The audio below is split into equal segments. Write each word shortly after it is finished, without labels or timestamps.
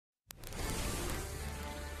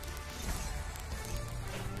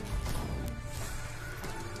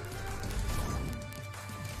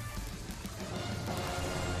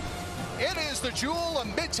the jewel of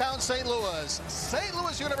Midtown St. Louis, St.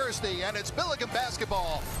 Louis University, and it's Billiken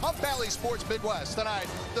basketball on Valley Sports Midwest. Tonight,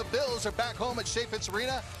 the Bills are back home at Chaifetz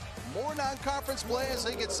Arena. More non-conference play as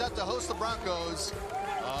they get set to host the Broncos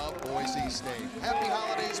of Boise State. Happy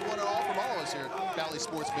holidays, one and all, from all of us here at Valley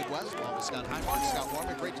Sports Midwest. Along with Scott Highmark, Scott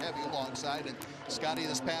Warman, great to have you alongside. And Scotty,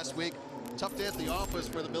 this past week, tough day at the office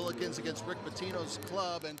for the Billikens against Rick Pitino's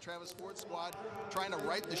club, and Travis Ford's squad trying to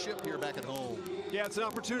right the ship here back at home. Yeah, it's an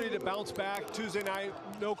opportunity to bounce back. Tuesday night,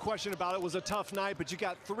 no question about it, was a tough night, but you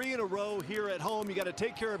got 3 in a row here at home. You got to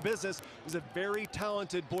take care of business. It was a very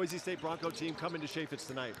talented Boise State Bronco team coming to Chaifetz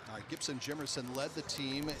tonight. All right, Gibson Jimerson led the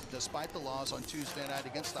team despite the loss on Tuesday night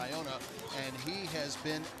against Iona, and he has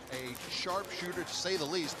been a sharpshooter, to say the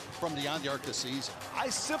least, from beyond the arc this season. I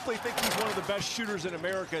simply think he's one of the best shooters in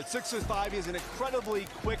America. At 6'5", he has an incredibly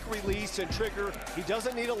quick release and trigger. He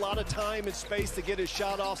doesn't need a lot of time and space to get his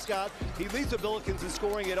shot off, Scott. He leads the Billikens in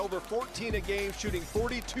scoring at over 14 a game, shooting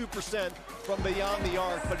 42% from beyond the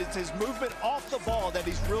arc, but it's his movement off the ball that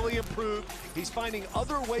he's really improved. He's finding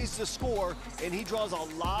other ways to score, and he draws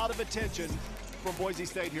a lot of attention from Boise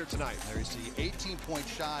State here tonight. There you see 18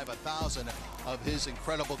 points shy of 1,000 of his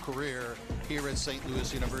incredible career here at St.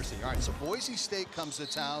 Louis University. All right, so Boise State comes to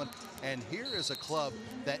town, and here is a club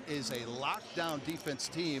that is a lockdown defense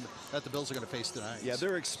team that the Bills are going to face tonight. Yeah,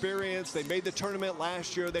 they're experienced. They made the tournament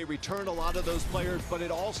last year. They returned a lot of those players, but it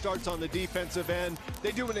all starts on the defensive end.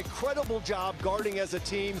 They do an incredible job guarding as a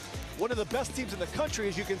team. One of the best teams in the country,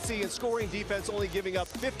 as you can see, in scoring defense, only giving up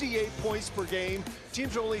 58 points per game.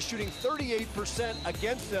 Teams are only shooting 38%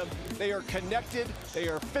 against them. They are connected, they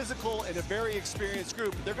are physical, and a very experienced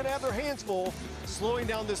group. They're going to have their hands full slowing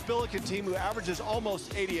down this Billiken team who averages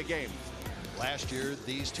almost 80 a game. Last year,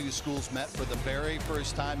 these two schools met for the very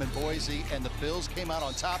first time in Boise, and the Bills came out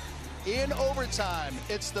on top in overtime.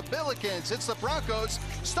 It's the Billikens, it's the Broncos.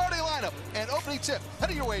 Starting lineup and opening tip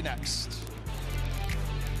heading your way next.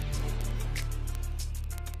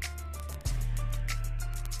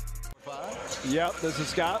 Yep, this is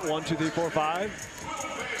Scott. 1, 2, 3, 4,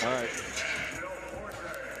 5. All right.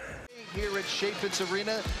 Here at Chaifetz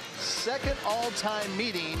Arena, second all-time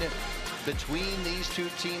meeting between these two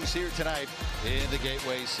teams here tonight in the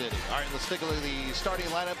Gateway City. All right, let's take a look at the starting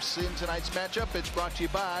lineups in tonight's matchup. It's brought to you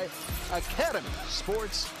by Academy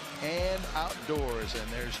Sports and Outdoors. And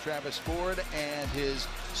there's Travis Ford and his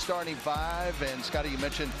starting 5. And Scotty, you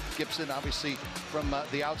mentioned Gibson, obviously, from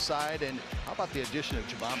the outside. And how about the addition of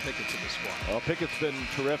Javon Pickett to the squad? Well, Pickett's been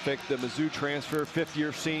terrific. The Mizzou transfer,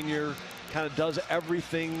 5th-year senior, kind of does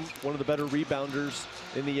everything. One of the better rebounders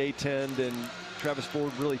in the A-10, and Travis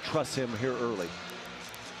Ford really trusts him here early.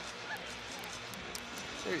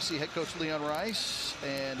 There you see head coach Leon Rice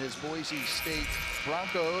and his Boise State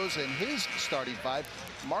Broncos, and his starting 5,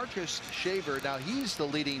 Marcus Shaver. Now he's the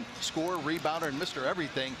leading scorer, rebounder, and Mr.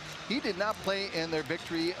 Everything. He did not play in their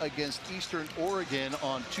victory against Eastern Oregon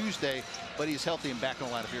on Tuesday, but he's healthy and back in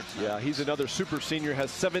the lineup here tonight. Yeah, he's another super senior,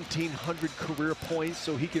 has 1,700 career points,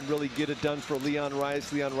 so he can really get it done for Leon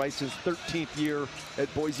Rice. Leon Rice's 13th year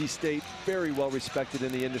at Boise State, very well respected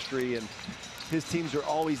in the industry, and his teams are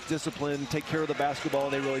always disciplined, take care of the basketball,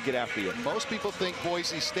 and they really get after you. Most people think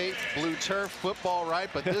Boise State, blue turf, football, right?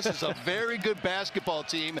 But this is a very good basketball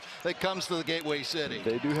team that comes to the Gateway City.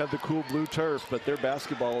 They do have the cool blue turf, but their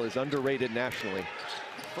basketball is underrated nationally.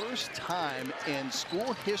 First time in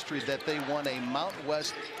school history that they won a Mountain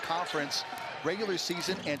West Conference regular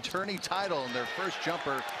season and tourney title, in their first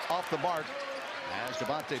jumper off the mark as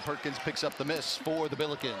Devontae Perkins picks up the miss for the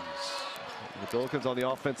Billikens. The Billikens on the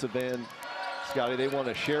offensive end, Scotty, they want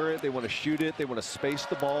to share it, they want to shoot it, they want to space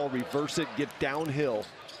the ball, reverse it, get downhill.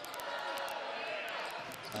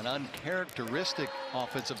 An uncharacteristic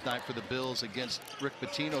offensive night for the Bills against Rick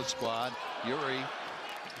Pitino's squad. Uri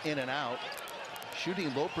in and out,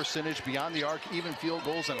 shooting low percentage beyond the arc, even field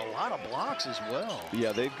goals, and a lot of blocks as well.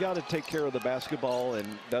 Yeah, they've got to take care of the basketball, and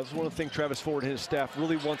that's one of the things Travis Ford and his staff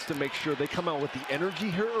really wants to make sure they come out with the energy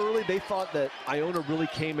here early. They thought that Iona really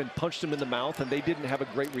came and punched them in the mouth, and they didn't have a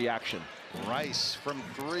great reaction. Rice from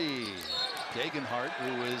 3. Dagenhart,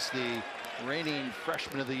 who is the reigning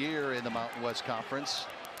freshman of the year in the Mountain West Conference,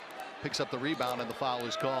 picks up the rebound, and the foul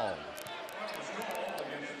is called.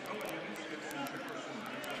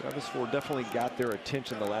 Travis Ford definitely got their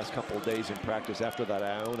attention the last couple of days in practice after that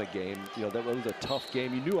Iona game. You know, that was a tough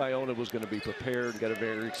game. You knew Iona was going to be prepared. You got a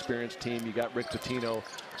very experienced team. You got Rick Pitino.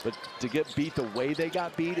 But to get beat the way they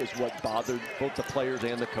got beat is what bothered both the players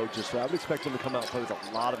and the coaches. So I would expect them to come out and play with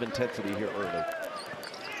a lot of intensity here early.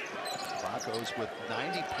 Broncos with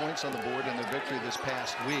 90 points on the board in their victory this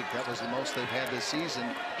past week. That was the most they've had this season.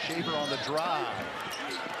 Shaver on the drive.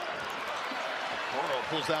 Portal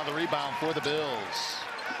pulls down the rebound for the Bills.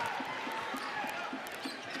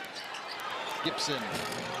 Gibson.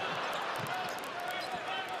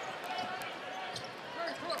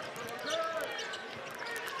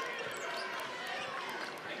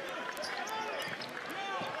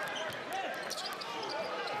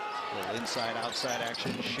 Inside outside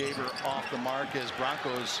action. Shaver off the mark as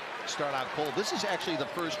Broncos start out cold. This is actually the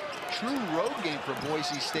first true road game for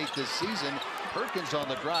Boise State this season. Perkins on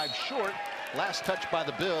the drive, short. Last touch by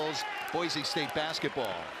the Bills. Boise State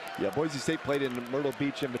basketball. Yeah, Boise State played in the Myrtle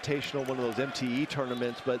Beach Invitational, one of those MTE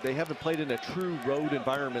tournaments, but they haven't played in a true road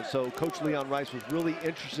environment. So Coach Leon Rice was really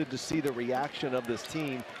interested to see the reaction of this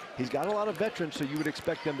team. He's got a lot of veterans, so you would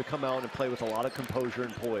expect them to come out and play with a lot of composure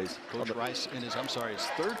and poise. Coach Rice in his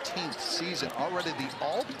 13th season, already the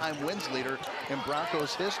all-time wins leader in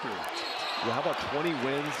Broncos history. Yeah, how about 20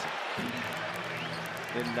 wins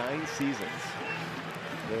in 9 seasons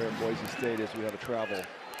there in Boise State as we have a travel.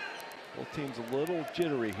 Both teams a little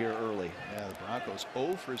jittery here early. Yeah, the Broncos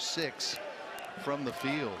 0 for 6 from the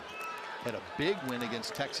field. Had a big win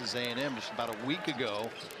against Texas A&M just about a week ago,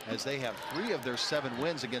 as they have 3 of their 7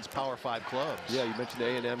 wins against Power 5 clubs. Yeah, you mentioned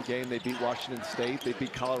the A&M game. They beat Washington State. They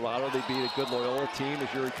beat Colorado. They beat a good Loyola team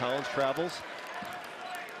as Yuri Collins travels.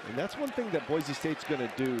 And that's one thing that Boise State's going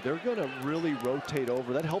to do. They're going to really rotate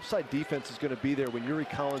over. That help side defense is going to be there when Yuri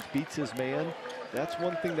Collins beats his man. That's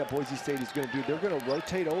one thing that Boise State is going to do. They're going to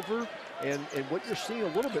rotate over, and what you're seeing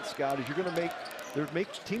a little bit, Scott, is you're going to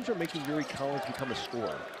make teams are making Yuri Collins become a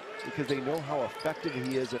scorer because they know how effective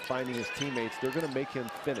he is at finding his teammates. They're going to make him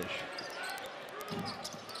finish.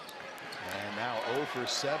 And now 0 for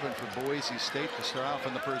 7 for Boise State to start off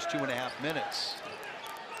in the first 2.5 minutes.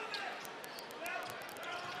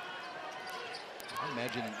 I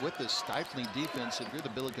imagine with this stifling defense, if you're the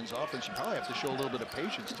Billikens offense, you probably have to show a little bit of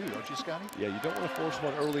patience too, don't you, Scotty? Yeah, you don't want to force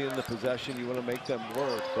one early in the possession. You want to make them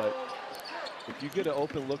work, but if you get an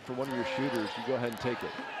open look for one of your shooters, you go ahead and take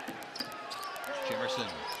it. Jimerson.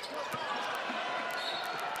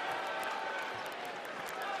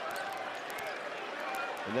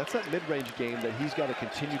 And that's that mid-range game that he's got to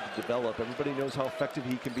continue to develop. Everybody knows how effective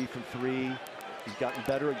he can be from 3. He's gotten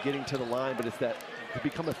better at getting to the line, but it's that to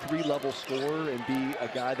become a 3-level scorer and be a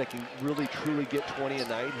guy that can really truly get 20 a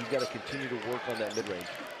night, he's got to continue to work on that mid-range.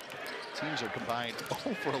 Teams are combined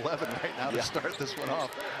 0 for 11 right now to start this one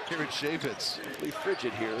off here at Chaifetz. Pretty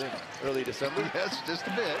frigid here in early December. Yes, just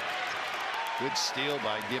a bit. Good steal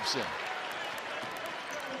by Gibson.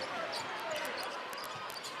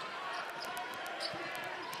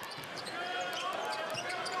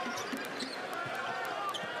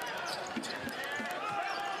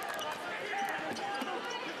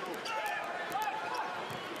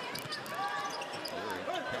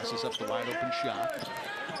 Passes up the wide open shot.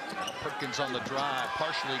 Perkins on the drive,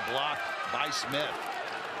 partially blocked by Smith.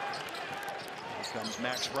 Here comes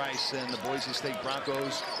Max Rice and the Boise State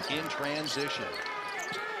Broncos in transition.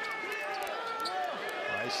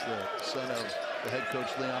 Rice, the son of the head coach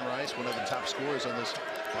Leon Rice, one of the top scorers on this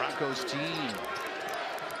Broncos team.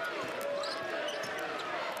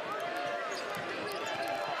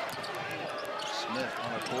 Smith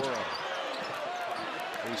on a Toro.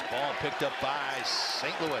 Loose ball picked up by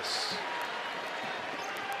St. Louis.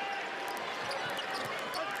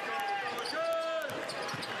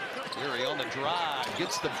 Erie on the drive,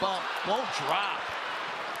 gets the bump, won't drop.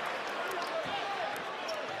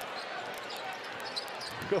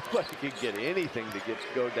 Nobody can get anything to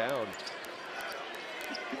go down.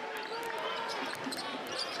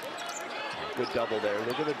 Good double there.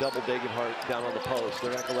 They're going to double Degenhart down on the post.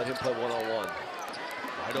 They're not going to let him play one-on-one.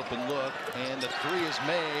 Wide open look, and the 3 is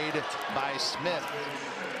made by Smith.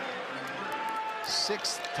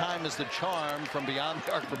 6th time is the charm from beyond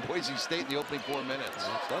the arc for Boise State in the opening 4 minutes.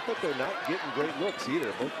 It's not that they're not getting great looks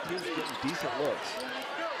either. Both teams getting decent looks.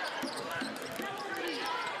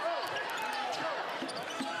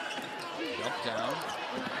 Jump down.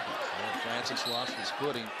 And Francis lost his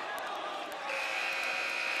footing.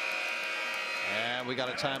 And we got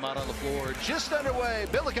a timeout on the floor. Just underway.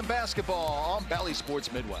 Billiken basketball on Bally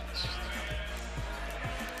Sports Midwest.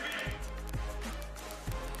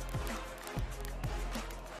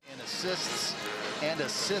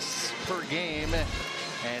 Assists per game,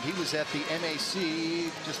 and he was at the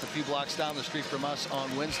MAC just a few blocks down the street from us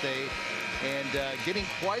on Wednesday, and getting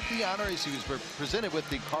quite the honor as he was presented with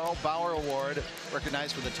the Carl Bauer Award,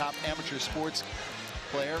 recognized for the top amateur sports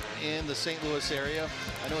player in the St. Louis area.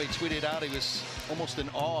 I know he tweeted out he was almost in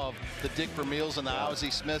awe of the Dick Vermeils and the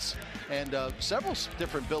Owsley Smiths, and several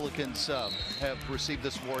different Billikens have received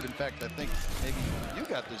this award. In fact, I think maybe you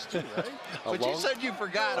got this too, right? But you said you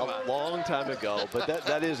forgot about it. A long time ago, but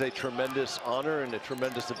that is a tremendous honor and a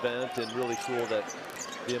tremendous event, and really cool that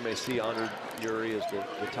the MAC honored Yuri as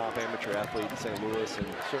the top amateur athlete in St. Louis, and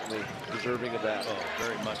certainly deserving of that. Oh,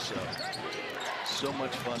 very much so. So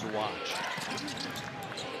much fun to watch.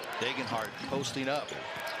 Degenhardt posting up.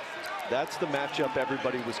 That's the matchup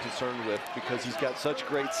everybody was concerned with, because he's got such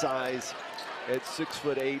great size at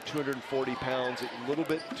 6'8", 240 pounds. A little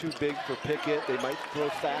bit too big for Pickett. They might throw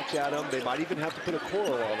Thatch at him. They might even have to put a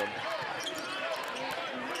Coral on him.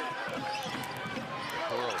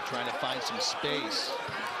 Coral trying to find some space.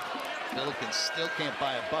 Billikens still can't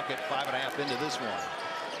buy a bucket. 5.5 into this one.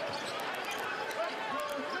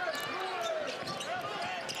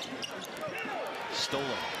 Stolen.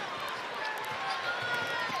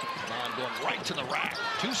 Come on, going right to the rack.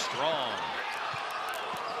 Too strong.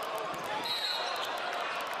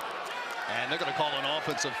 And they're going to call an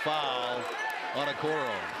offensive foul on a Coral.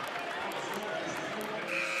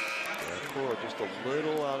 Coral just a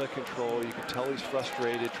little out of control. You can tell he's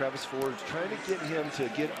frustrated. Travis Ford's trying to get him to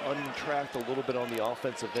get untracked a little bit on the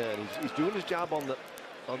offensive end. He's doing his job on the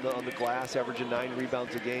glass, averaging 9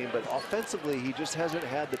 rebounds a game, but offensively he just hasn't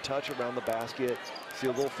had the touch around the basket. See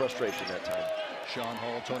a little frustration that time. Sean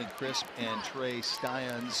Hall, Tony Crisp, and Trey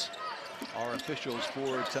Styons are officials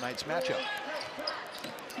for tonight's matchup.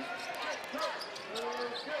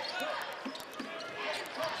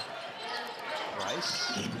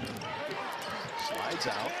 Rice slides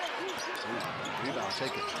out. Ooh, rebound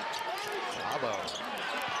taken. Bravo.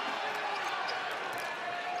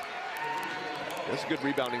 That's a good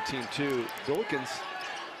rebounding team too. Billikens,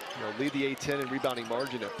 lead the A-10 in rebounding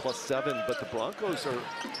margin at +7, but the Broncos are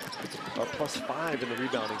 +5 in the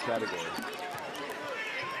rebounding category.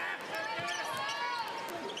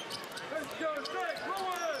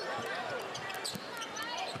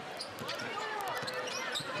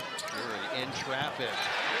 Fury in traffic.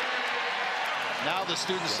 Now the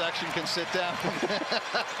student section can sit down.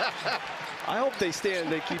 I hope they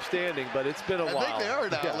stand. They keep standing, but it's been a while. I think they are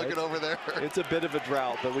now, looking over there. It's a bit of a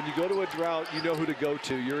drought, but when you go to a drought, you know who to go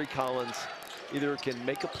to. Yuri Collins either can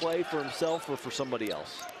make a play for himself or for somebody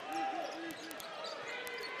else.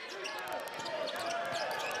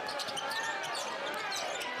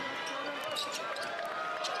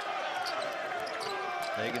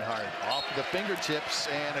 Degenhardt off the fingertips,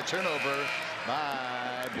 and a turnover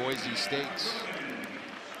by Boise State.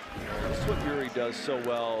 That's what Yuri does so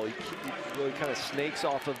well. He really kind of snakes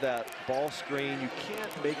off of that ball screen. You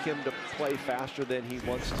can't make him to play faster than he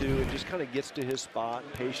wants to. It just kind of gets to his spot,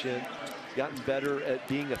 patient. Gotten better at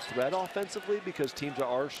being a threat offensively, because teams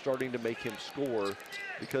are starting to make him score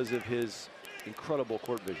because of his incredible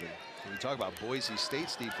court vision. We talk about Boise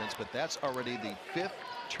State's defense, but that's already the 5th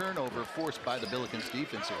turnover forced by the Billikens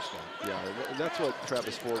defense here, Scott. Yeah, and that's what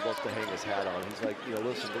Travis Ford wants to hang his hat on. He's like,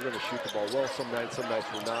 listen, we're going to shoot the ball well some nights we're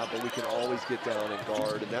not, but we can always get down and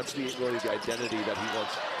guard, and that's really the identity that he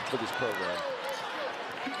wants for this program.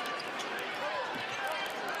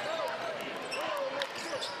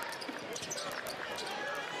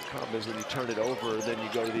 Problem is when you turn it over, then you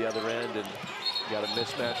go to the other end, and you got a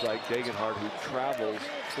mismatch like Degenhardt, who travels.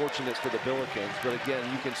 Fortunate for the Billikens, but again,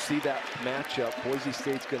 you can see that matchup. Boise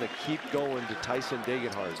State's going to keep going to Tyson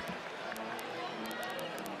Degenhardt.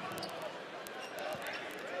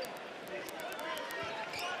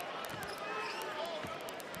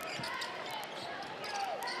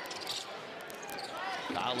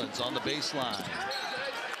 Collins on the baseline.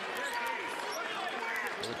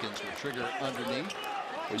 Billikens will trigger underneath.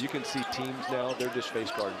 Well, you can see teams now, they're just face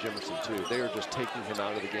guarding Jimerson too. They are just taking him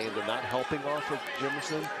out of the game. They're not helping off of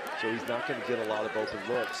Jimerson, so he's not going to get a lot of open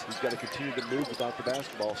looks. He's got to continue to move without the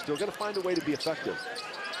basketball. Still got to find a way to be effective.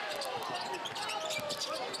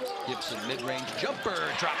 Gibson mid-range jumper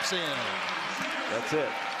drops in. That's it.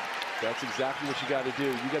 That's exactly what you got to do.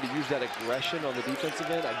 You got to use that aggression on the defensive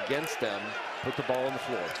end against them. Put the ball on the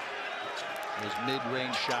floor. Those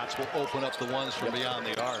mid-range shots will open up the ones from beyond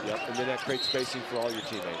the arc. Yep, and then that creates spacing for all your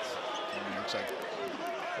teammates. Looks like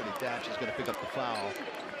Cody Thatch is going to pick up the foul.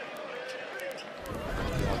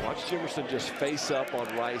 Yeah, watch Jimerson just face up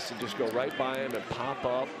on Rice and just go right by him and pop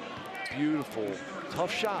up. Beautiful,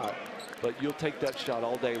 tough shot, but you'll take that shot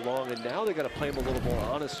all day long. And now they're going to play him a little more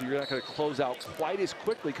honest, so you're not going to close out quite as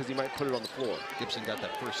quickly because he might put it on the floor. Gibson got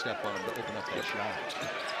that first step on him to open up that shot.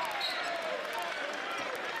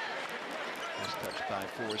 Nice touch by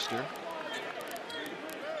Forrester.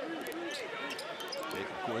 Jake,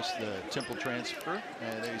 of course, the Temple transfer.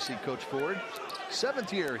 And there you see Coach Ford.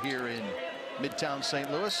 7th year here in Midtown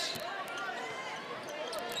St. Louis.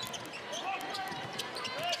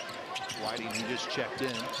 Whiting, he just checked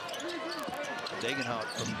in. Degenhout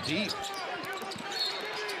from deep.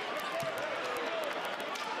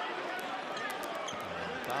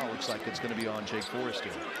 Foul looks like it's going to be on Jake Forrester.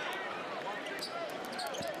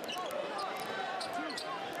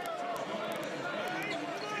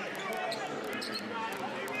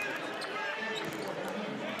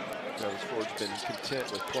 Travis Ford's been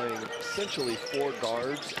content with playing essentially 4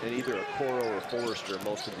 guards and either a Coro or Forrester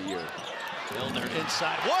most of the year. Milner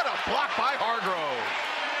inside. What a block by Hargrove.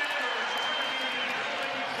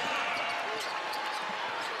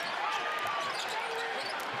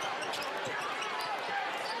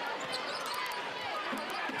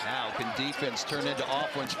 Now can defense turn into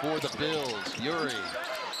offense for the Bills? Uri.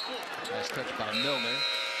 Nice touch by Milner.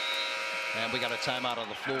 And we got a timeout on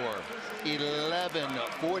the floor.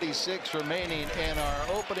 11:46 remaining in our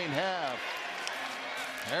opening half.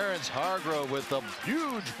 Terrence Hargrove with a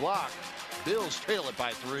huge block. Bills trail it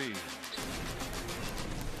by 3.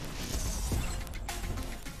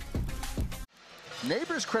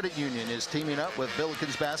 Neighbors Credit Union is teaming up with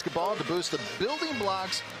Billikens basketball to boost the building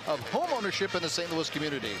blocks of home ownership in the St. Louis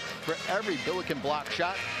community. For every Billiken block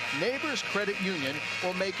shot, Neighbors Credit Union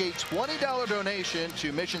will make a $20 donation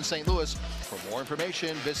to Mission St. Louis. For more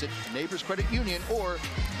information, visit Neighbors Credit Union or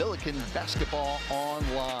Billiken Basketball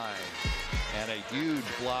online. And a huge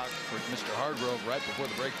block for Mr. Hargrove right before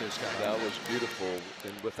the break there, Scott. That was beautiful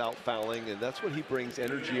and without fouling, and that's what he brings,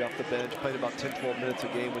 energy off the bench. Played about 10-12 minutes a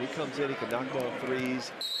game. When he comes in, he can knock down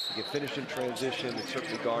threes, he can finish in transition, and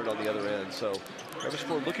certainly guard on the other end. So Travis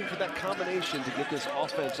Ford looking for that combination to get this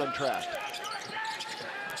offense on track.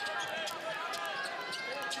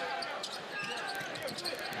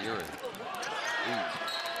 Uri.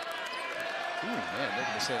 Ooh, man, they're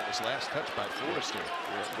going to say it was last touch by Forrester.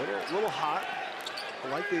 Yeah, little hot. I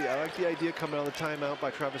like the idea coming out of the timeout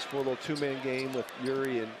by Travis Ford. A little 2-man game with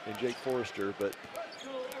Uri and Jake Forrester, but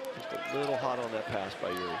just a little hot on that pass by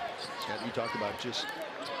Uri. Scott, you talked about just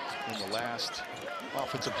in the last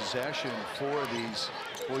offensive possession for these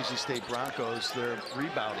Boise State Broncos, they're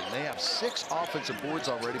rebounding. They have 6 offensive boards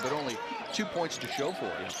already, but only 2 points to show for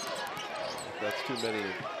it. That's too many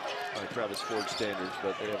by Travis Ford standards,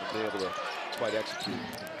 but they haven't been able to quite execute.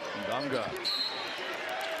 Ndonga.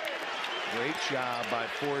 Great job by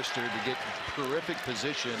Forrester to get terrific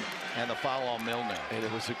position and the foul on Milner. And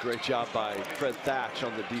it was a great job by Fred Thatch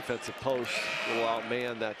on the defensive post. A little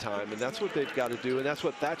outman that time, and that's what they've got to do, and that's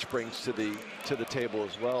what Thatch brings to the table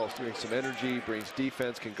as well. Brings some energy, brings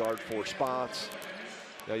defense, can guard 4 spots.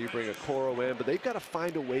 Now you bring a Coro in, but they've got to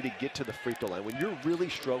find a way to get to the free throw line. When you're really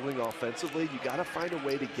struggling offensively, you got to find a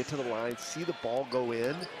way to get to the line, see the ball go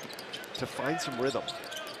in, to find some rhythm.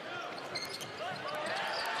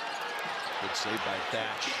 Good save by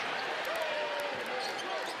Thatch.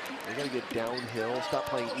 They got to get downhill, stop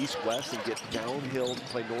playing east-west, and get downhill to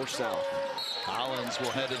play north-south. Collins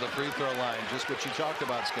will head to the free throw line. Just what you talked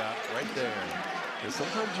about, Scott, right there. And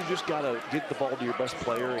sometimes you just got to get the ball to your best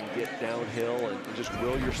player and get downhill and just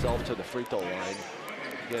will yourself to the free throw line.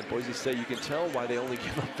 Again, Boise State, you can tell why they only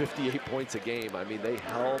give up 58 points a game. I mean, they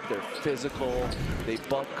help, they're physical, they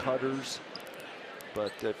bump cutters.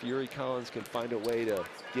 But if Uri Collins can find a way to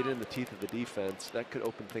get in the teeth of the defense, that could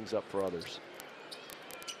open things up for others.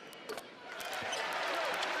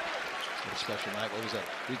 A special night. What was that,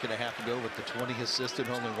 a week and a half ago with the 20 assists and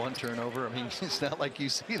only 1 turnover? I mean, it's not like you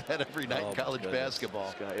see that every night in college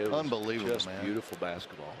basketball. Scott, it was unbelievable, just man. Beautiful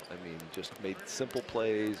basketball. I mean, just made simple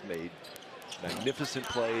plays, made magnificent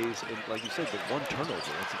plays, and like you said, the 1 turnover.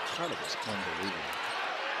 It's incredible. It's unbelievable.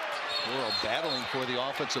 World battling for the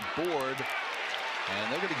offensive board,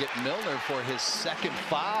 and they're going to get Milner for his 2nd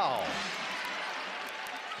foul.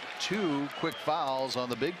 2 quick fouls on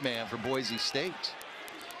the big man for Boise State.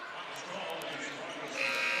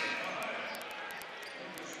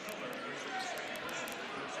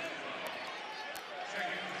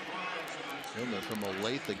 Milner from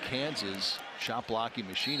Olathe, Kansas, shot blocking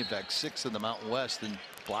machine. In fact, 6th in the Mountain West in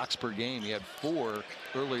blocks per game. He had 4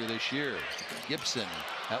 earlier this year. Gibson,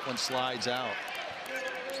 that one slides out.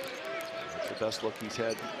 That's the best look he's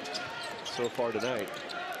had so far tonight.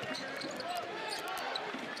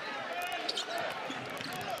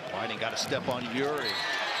 Whiting got a step on Uri.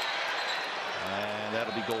 And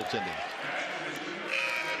that'll be goaltending.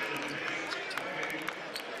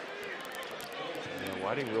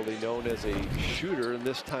 Whiting really known as a shooter, and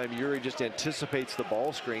this time Uri just anticipates the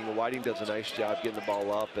ball screen. Whiting does a nice job getting the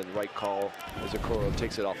ball up, and right call as Okoro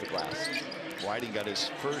takes it off the glass. Whiting got his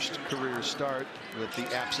first career start with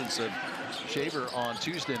the absence of Shaver on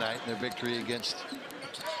Tuesday night in their victory against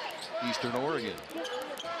Eastern Oregon.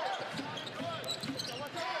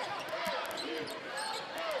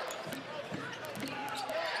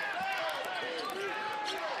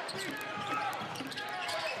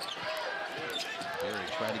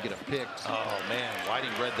 Trying to get a pick. Oh man,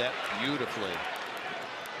 Whiting read that beautifully.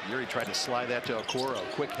 Yuri tried to slide that to Okoro.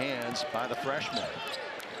 Quick hands by the freshman.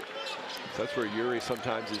 That's where Yuri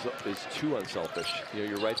sometimes is too unselfish. You know,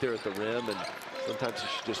 you're right there at the rim, and sometimes you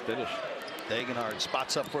should just finish. Degenhard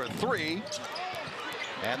spots up for a three.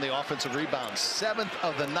 And the offensive rebound, 7th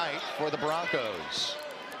of the night for the Broncos.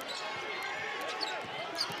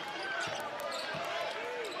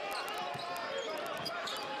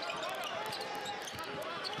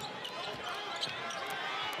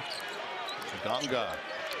 Gonga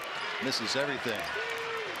misses everything.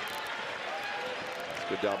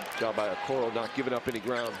 Good job by Okoro, not giving up any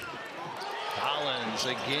ground. Collins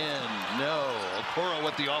again. No. Okoro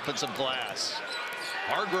with the offensive glass.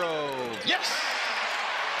 Hargrove. Yes.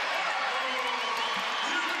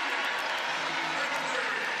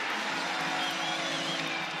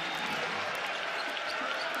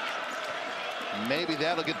 Maybe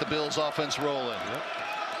that'll get the Bills offense rolling. Yep.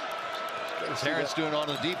 Terrence doing on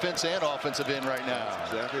the defense and offensive end right now.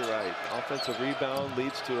 That's exactly right. Offensive rebound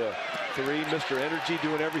leads to a three. Mr. Energy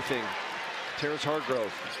doing everything. Terrence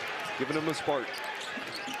Hargrove giving him a spark.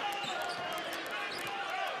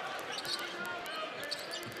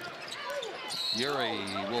 Yuri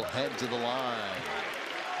will head to the line.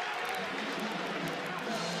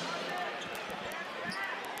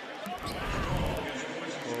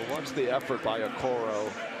 Well, watch the effort by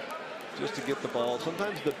Okoro just to get the ball.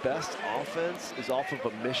 Sometimes the best offense is off of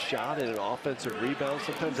a missed shot and an offensive rebound.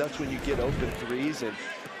 Sometimes that's when you get open threes, and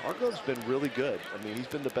Hargrove's been really good. I mean, he's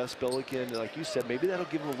been the best Billiken, and like you said, maybe that'll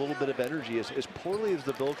give him a little bit of energy. As poorly as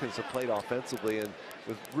the Billikens have played offensively and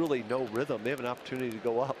with really no rhythm, they have an opportunity to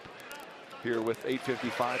go up here with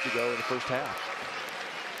 8:55 to go in the first half.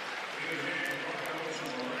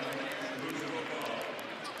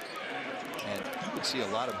 And you would see a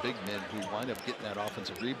lot of big men who wind up getting that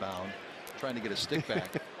offensive rebound, trying to get a stick back.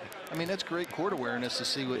 I mean, that's great court awareness to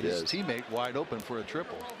see what his teammate wide open for a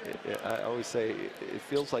triple. I always say it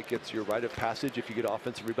feels like it's your rite of passage. If you get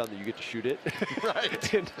offensive rebound, then you get to shoot it.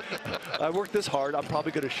 Right. And I worked this hard, I'm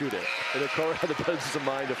probably going to shoot it. And Okoro had the presence of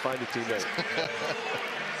mind to find a teammate.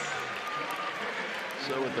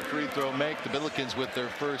 So with the free throw make, the Billikens with their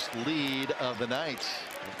first lead of the night.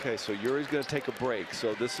 Okay, so Yuri's going to take a break.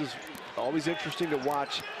 So this is always interesting to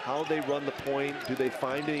watch how they run the point. Do they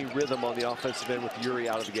find any rhythm on the offensive end with Yuri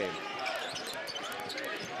out of the game?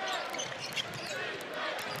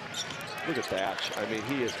 Look at that. I mean,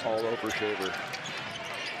 he is all over Shaver.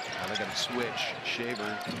 Now they're going to switch.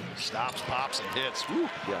 Shaver stops, pops, and hits. Woo.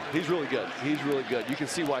 Yeah, he's really good. He's really good. You can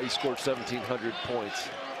see why he scored 1,700 points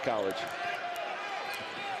in college.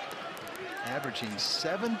 Averaging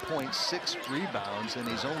 7.6 rebounds, and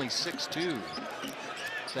he's only 6'2".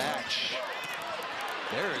 Thatch.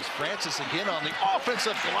 There is Francis again on the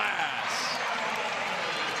offensive glass.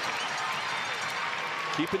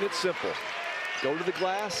 Keeping it simple. Go to the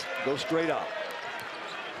glass, go straight up.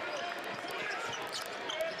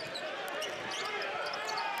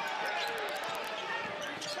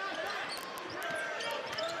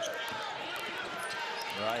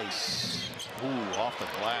 Rice. Ooh, off the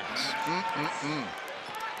glass.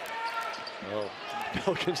 Well,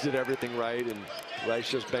 Pelicans did everything right, and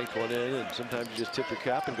Rice just banked one in, and sometimes you just tip your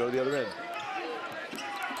cap and go to the other end.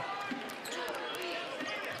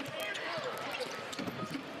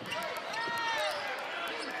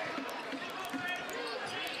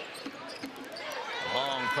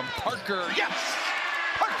 Long from Parker. Yes!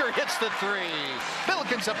 Parker hits the three.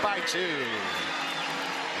 Billikens up by 2.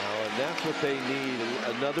 And that's what they need,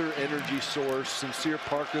 another energy source. Sincere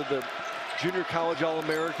Parker, the junior college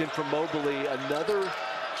All-American from Moberly, another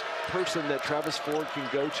person that Travis Ford can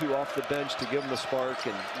go to off the bench to give him a spark,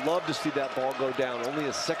 and love to see that ball go down. Only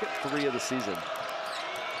his second 3 of the season.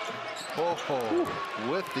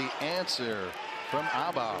 With the answer from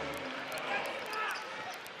Abba.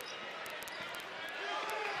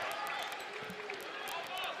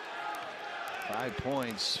 Five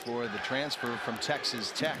points for the transfer from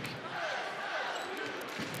Texas Tech.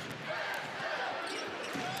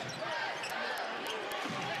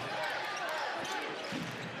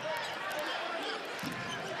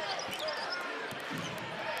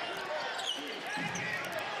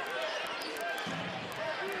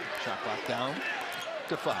 Shot clock down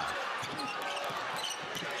to 5.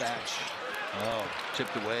 Thatch. Oh,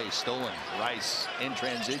 tipped away, stolen. Rice in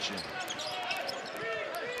transition.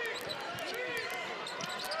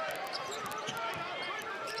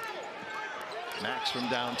 Max from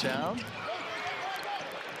downtown.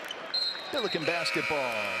 Billiken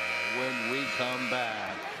basketball when we come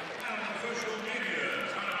back.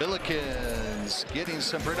 Billikens getting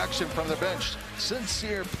some production from the bench.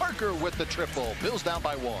 Sincere Parker with the triple. Bills down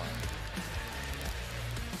by 1.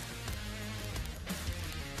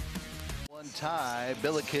 One tie,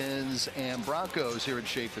 Billikens and Broncos here at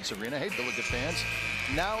Chaifetz Arena. Hey, Billiken fans,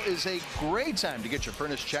 now is a great time to get your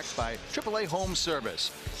furnace checked by AAA Home Service.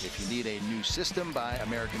 If you need a new system by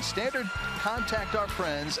American Standard, contact our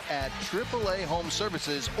friends at AAA Home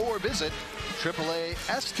Services or visit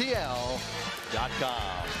AAASTL.com.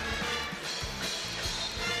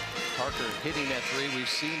 Parker hitting that 3. We've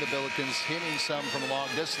seen the Billikens hitting some from a long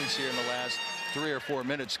distance here in the last 3 or 4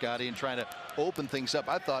 minutes, Scotty, and trying to open things up.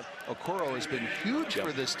 I thought Okoro has been huge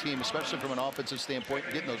for this team, especially from an offensive standpoint,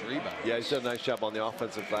 getting those rebounds. Yeah, he's done a nice job on the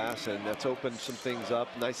offensive glass, and that's opened some things up.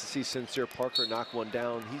 Nice to see Sincere Parker knock one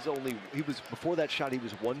down. Before that shot, he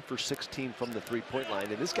was 1 for 16 from the three-point line,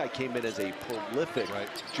 and this guy came in as a prolific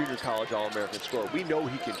junior college All-American scorer. We know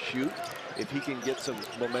he can shoot. If he can get some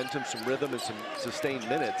momentum, some rhythm, and some sustained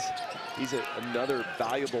minutes, he's another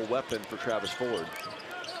valuable weapon for Travis Ford.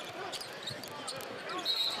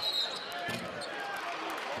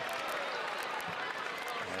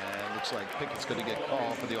 Looks like Pickett's going to get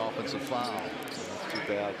called for the offensive foul. That's too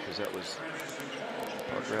bad, because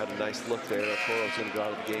Parker had a nice look there. Okoro's going to go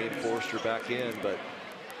out of the game. Forrester back in, but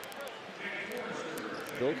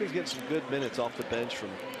Billiken's getting some good minutes off the bench from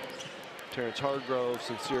Terrence Hargrove,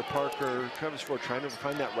 Sincere Parker, Travis Ford, trying to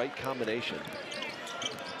find that right combination.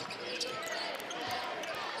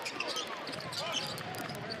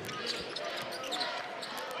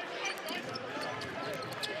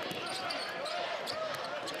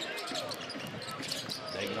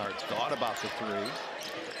 Thought about the 3.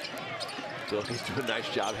 Billiken's doing a nice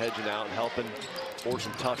job hedging out and helping force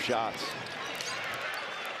some tough shots.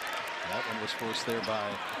 That one was forced there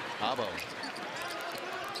by Abo.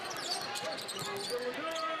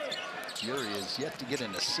 Fury is yet to get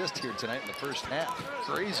an assist here tonight in the first half.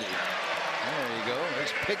 Crazy. There you go.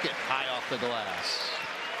 There's Pickett high off the glass.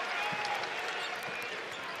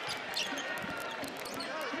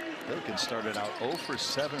 Billiken started out 0 for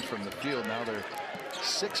 7 from the field. Now they're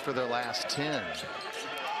 6 for their last 10.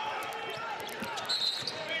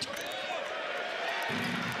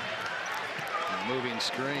 Moving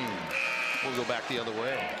screen. We'll go back the other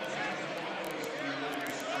way.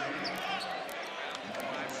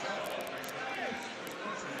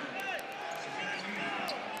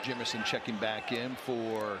 Jimerson checking back in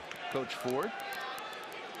for Coach Ford.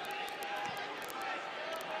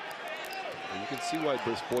 And you can see why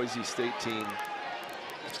this Boise State team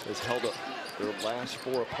has held up their last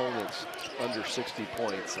 4 opponents under 60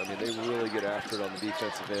 points. I mean, they really get after it on the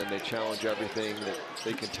defensive end. They challenge everything that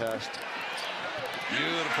they contest.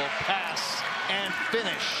 Beautiful pass and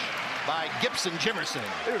finish by Gibson Jimerson.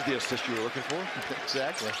 There's the assist you were looking for.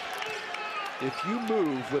 Exactly. If you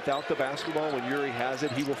move without the basketball when Uri has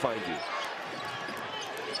it, he will find you.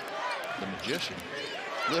 The magician.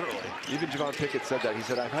 Literally. Even Javon Pickett said that. He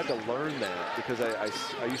said, I've had to learn that because I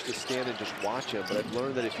used to stand and just watch him, but I've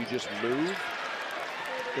learned that if you just move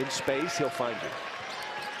in space, he'll find you.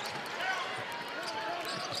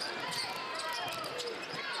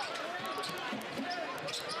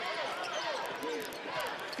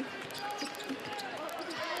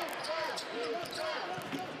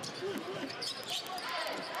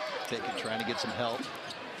 Pickett trying to get some help.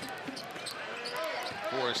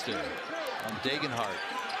 Forrester on Degenhardt.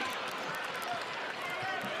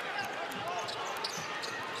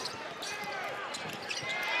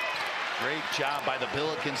 Great job by the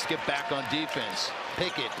Billikens to get back on defense.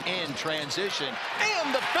 Pickett in transition,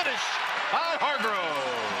 and the finish by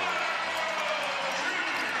Hargrove.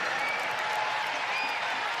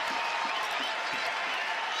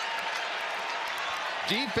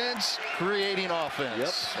 Defense creating offense.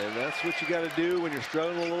 Yep, and that's what you got to do when you're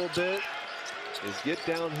struggling a little bit, is get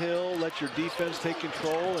downhill, let your defense take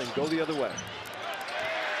control, and go the other way.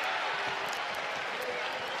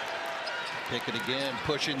 Pickett again,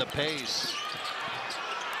 pushing the pace.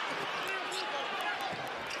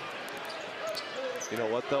 You know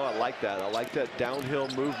what, though? I like that. I like that downhill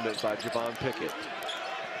movement by Javon Pickett.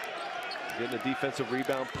 Getting a defensive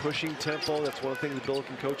rebound, pushing tempo. That's one of the things the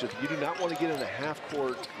Billiken coaches. You do not want to get in a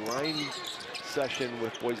half-court grind session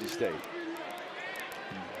with Boise State.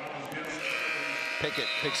 Pickett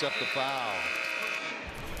picks up the foul.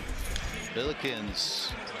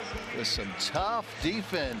 Billikens with some tough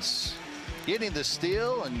defense, getting the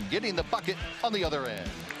steal and getting the bucket on the other end.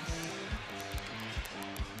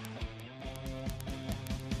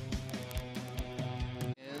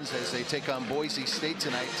 Billikens as they take on Boise State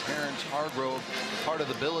tonight. Terrence Hargrove, part of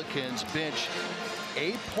the Billikens bench.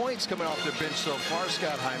 8 points coming off their bench so far,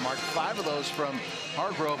 Scott Highmark. 5 of those from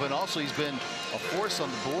Hargrove, and also he's been a force on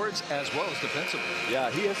the boards as well as defensively. Yeah,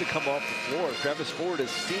 he hasn't come off the floor. Travis Ford has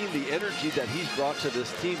seen the energy that he's brought to this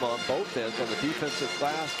team on both ends, on the defensive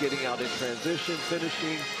glass, getting out in transition,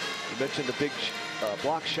 finishing. You mentioned the big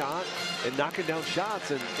block shot and knocking down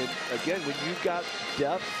shots. And again, when you've got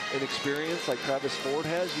depth and experience like Travis Ford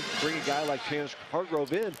has, you can bring a guy like Terrence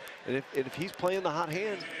Hargrove in, and if he's playing the hot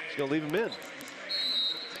hand, he's going to leave him in.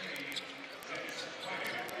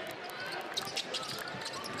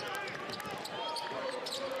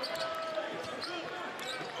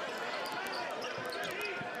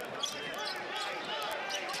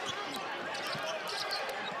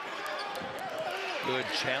 Good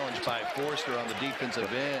challenge by Forster on the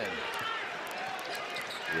defensive end.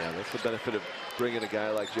 Yeah, that's the benefit of bringing a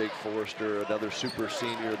guy like Jake Forster, another super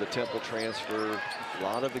senior, the Temple transfer. A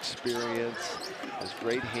lot of experience, has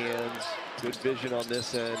great hands, good vision on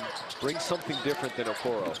this end. Brings something different than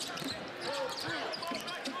Okoro.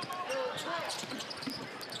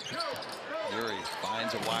 Here he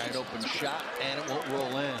finds a wide open shot, and it won't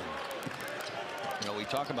roll in. You know, we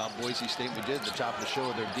talk about Boise State. We did at the top of the show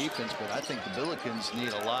with their defense, but I think the Billikens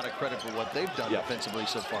need a lot of credit for what they've done defensively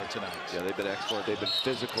so far tonight. Yeah, they've been excellent. They've been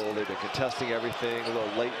physical. They've been contesting everything. A little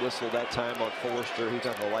late whistle that time on Forster. He's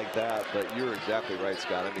not going to like that, but you're exactly right,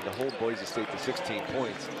 Scott. I mean, to hold Boise State to 16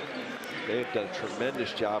 points, they have done a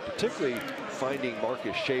tremendous job, particularly finding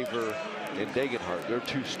Marcus Shaver and Degenhart. Their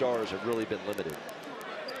 2 stars have really been limited.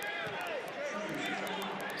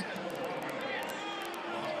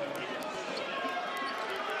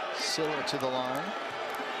 Silla to the line.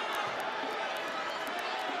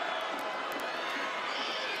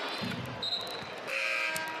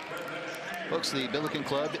 Folks, the Billiken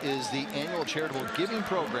Club is the annual charitable giving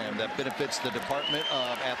program that benefits the Department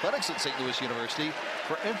of Athletics at St. Louis University.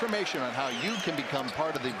 For information on how you can become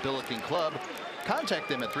part of the Billiken Club, contact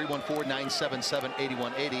them at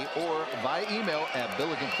 314-977-8180 or via email at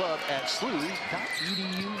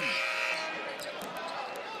billikenclub@slu.edu.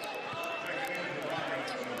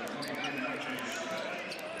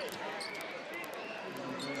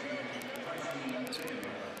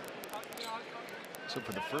 So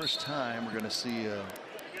for the first time, we're going to see at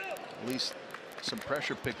least some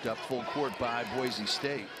pressure picked up full court by Boise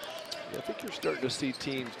State. Yeah, I think you're starting to see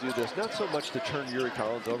teams do this. Not so much to turn Yuri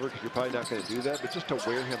Collins over, because you're probably not going to do that, but just to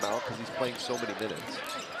wear him out because he's playing so many minutes.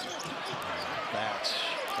 Batch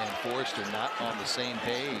and Forster not on the same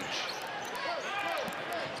page.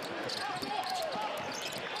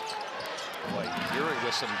 Boy, Yuri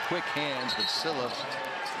with some quick hands, but Silla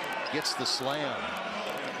gets the slam.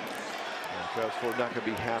 Travis Ford not going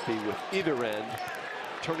to be happy with either end.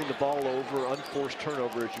 Turning the ball over, unforced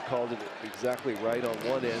turnover, as you called it, exactly right on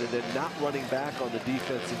one end, and then not running back on the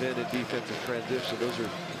defensive end and defensive transition. Those are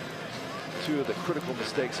 2 of the critical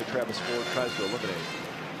mistakes that Travis Ford tries to eliminate.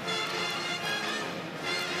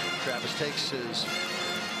 Travis takes his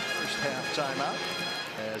first half timeout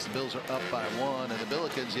as the Bills are up by 1, and the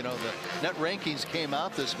Billikens, you know, the net rankings came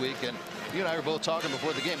out this week, and you and I were both talking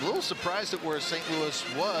before the game. A little surprised at where St. Louis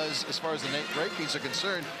was as far as the net rankings are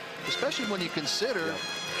concerned, especially when you consider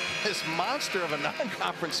this monster of a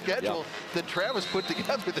non-conference schedule that Travis put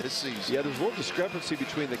together this season. Yeah, there's a little discrepancy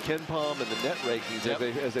between the KenPom and the net rankings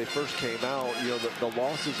as they first came out. You know, the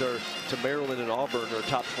losses are to Maryland and Auburn, are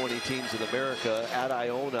top 20 teams in America. At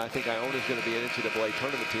Iona, I think Iona is going to be an NCAA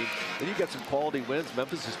tournament team. Then you've got some quality wins.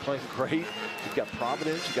 Memphis is playing great. You've got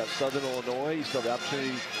Providence, you've got Southern Illinois. You still have the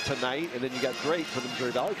opportunity tonight, and then you got Drake for the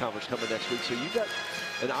Missouri Valley Conference coming next week. So you've got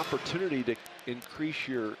an opportunity to increase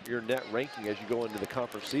your net ranking as you go into the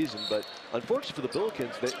conference season. But unfortunately for the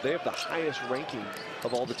Billikens, they have the highest ranking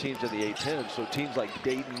of all the teams in the A-10. So teams like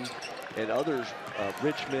Dayton and others,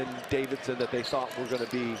 Richmond, Davidson, that they thought were going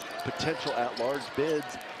to be potential at-large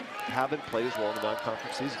bids, haven't played as well in the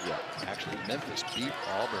non-conference season yet. Actually, Memphis beat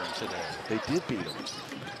Auburn today. They did beat them.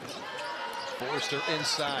 Forster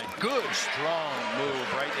inside. Good, strong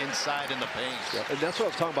move right inside in the paint. Yeah, and that's what I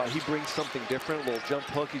was talking about. He brings something different, a little jump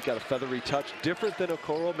hook. He's got a feathery touch. Different than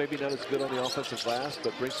Okoro, maybe not as good on the offensive glass,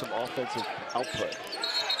 but brings some offensive output.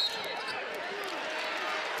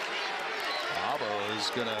 Bravo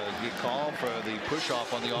is going to get called for the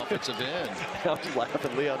push-off on the offensive end. I was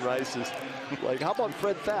laughing. Leon Rice is like, how about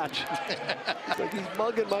Fred Thatch? It's like, he's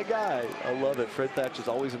mugging my guy. I love it. Fred Thatch is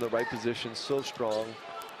always in the right position, so strong.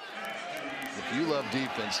 If you love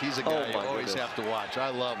defense, he's a guy you always have to watch. I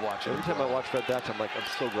love watching him. Every time I watch Fred Thatch, I'm like, I'm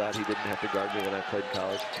so glad he didn't have to guard me when I played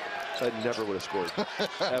college. I never would have scored,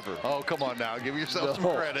 ever. Oh, come on now. Give yourself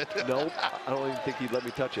some credit. Nope. I don't even think he'd let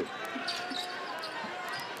me touch it.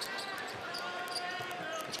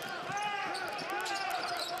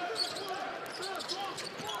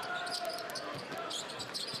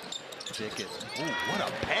 Pickett. Ooh, what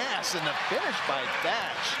a pass and the finish by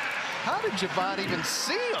Thatch. How did Javon even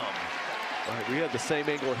see him? All right, we had the same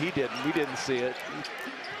angle he did, and we didn't see it.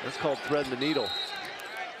 That's called threading the needle.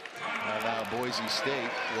 And now Boise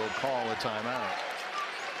State will call a timeout.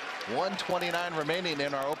 1:29 remaining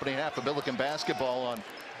in our opening half of Billiken basketball on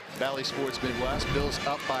Valley Sports Midwest. Bills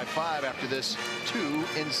up by 5 after this 2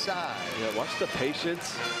 inside. Yeah, watch the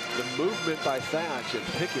patience, the movement by Thatch and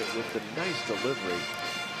Pickett with the nice delivery.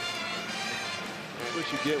 That's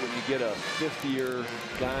what you get when you get a 5th-year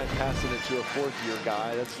guy passing it to a 4th-year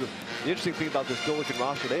guy. That's the interesting thing about this Billiken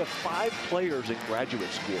roster. They have 5 players in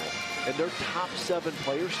graduate school, and their top 7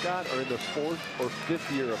 players, Scott, are in their 4th or 5th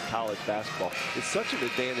year of college basketball. It's such an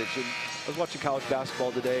advantage. And I was watching college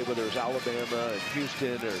basketball today, whether it was Alabama and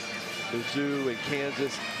Houston or Mizzou and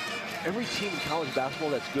Kansas. Every team in college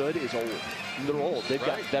basketball that's good is old. They're old. They've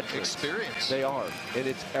got veterans. Experience. They are, and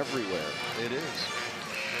it's everywhere. It is.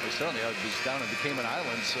 I was telling you, I was down in the Cayman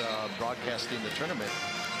Islands broadcasting the tournament.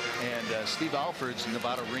 And Steve Alford's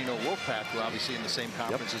Nevada Reno Wolfpack, who are obviously in the same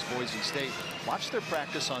conference as Boise State, watched their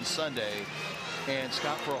practice on Sunday. And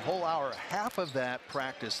Scott, for a whole hour, half of that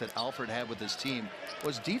practice that Alford had with his team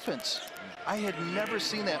was defense. I had never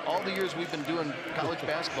seen that all the years we've been doing college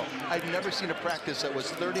basketball. I'd never seen a practice that was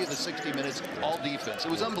 30 to 60 minutes all defense. It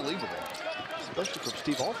was unbelievable. Especially from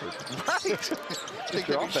Steve Alford. Right. I think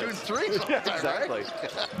they'd be shooting threes all the time, exactly.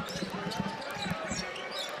 Right?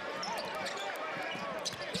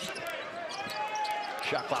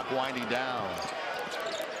 Shot clock winding down.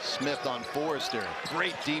 Smith on Forrester.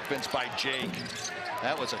 Great defense by Jake.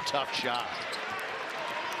 That was a tough shot.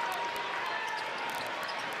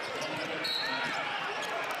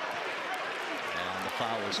 And the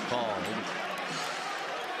foul was called.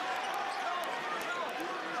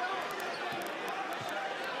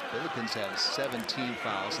 Billikens have 17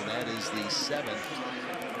 fouls, and that is the 7th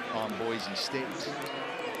on Boise State.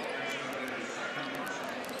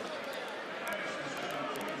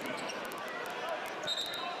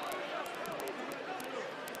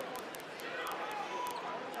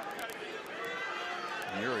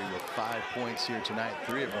 Murray with 5 points here tonight,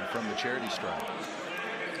 3 of them from the charity stripe.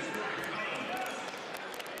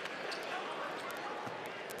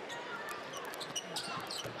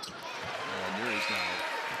 And Murray's now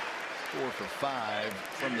 4 for 5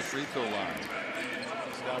 from the free throw line.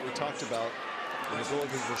 Scott, we talked about when the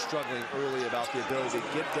Billikens were struggling early about the ability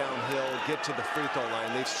to get downhill, get to the free throw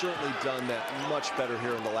line. They've certainly done that much better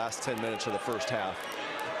here in the last 10 minutes of the first half.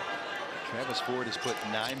 Travis Ford has put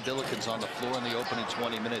 9 Billikens on the floor in the opening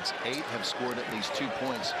 20 minutes. 8 have scored at least 2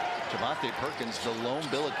 points. Javante Perkins, the lone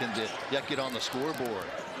Billiken to yet get on the scoreboard.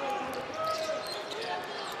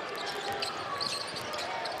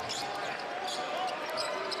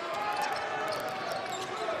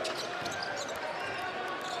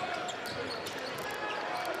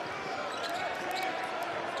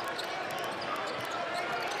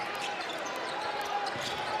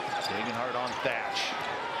 Dagenhart on Thatch.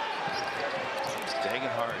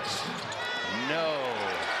 Dagenhart. No.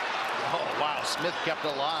 Oh, wow. Smith kept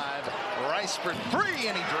alive. Rice for 3,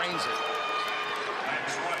 and he drains it.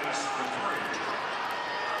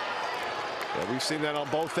 Yeah, we've seen that on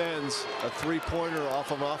both ends. A 3-pointer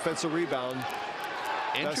off of an offensive rebound.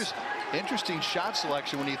 Interesting shot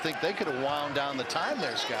selection when you think they could have wound down the time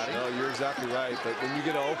there, Scotty. No, you're exactly right. But when you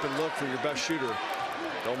get an open look for your best shooter,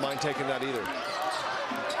 don't mind taking that either.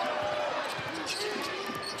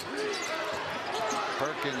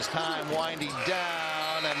 Perkins time winding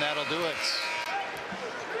down, and that'll do it.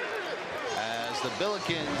 As the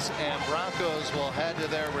Billikens and Broncos will head to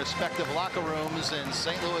their respective locker rooms in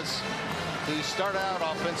St. Louis, who start out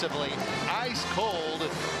offensively ice cold,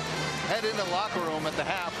 head into the locker room at the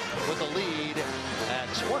half with a lead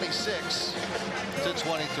at 26 to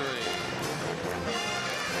 23.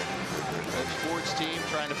 Coach Ford's team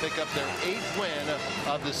trying to pick up their 8th win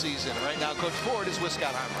of the season. Right now, Coach Ford is with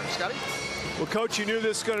Scott Heimer. Scotty? Well, Coach, you knew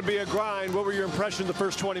this was going to be a grind. What were your impressions the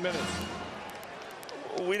first 20 minutes?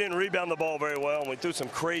 We didn't rebound the ball very well, and we threw some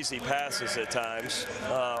crazy passes at times.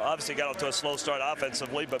 Obviously got off to a slow start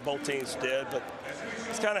offensively, but both teams did. But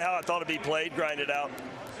it's kind of how I thought it'd be played, grind it out.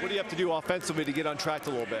 What do you have to do offensively to get on track a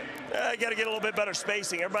little bit? I got to get a little bit better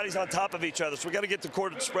spacing. Everybody's on top of each other, so we got to get the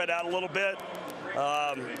court spread out a little bit.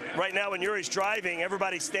 Right now, when Yuri's driving,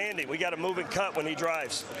 everybody's standing. We got to move and cut when he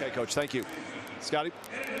drives. Okay, Coach, thank you. Scotty?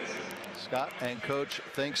 Scott and Coach,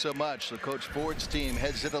 thanks so much. So Coach Ford's team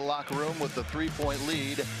heads into the locker room with the 3-point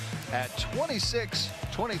lead at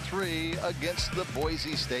 26-23 against the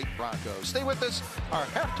Boise State Broncos. Stay with us. Our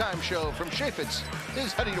halftime show from Chaifetz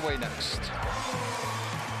is heading away next.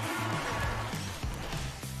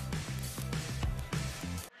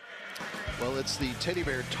 Well, it's the teddy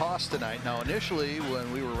bear toss tonight. Now, initially,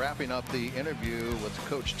 when we were wrapping up the interview with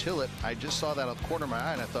Coach Tillett, I just saw that out of the corner of my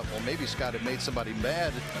eye, and I thought, well, maybe Scott had made somebody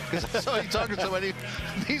mad because I saw you talking to somebody.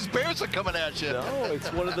 These bears are coming at you. No,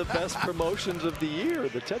 it's one of the best promotions of the year,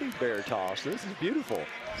 the teddy bear toss. This is beautiful.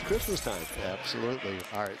 It's Christmas time. Absolutely.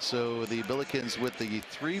 All right, so the Billikens with the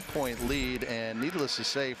 3-point lead, and needless to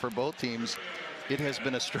say, for both teams, it has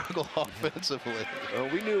been a struggle offensively.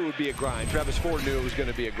 We knew it would be a grind. Travis Ford knew it was going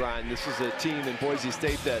to be a grind. This is a team in Boise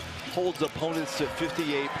State that holds opponents to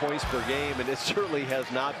 58 points per game, and it certainly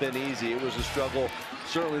has not been easy. It was a struggle,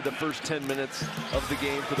 certainly the first 10 minutes of the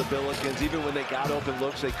game for the Billikens. Even when they got open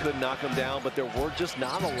looks, they couldn't knock them down, but there were just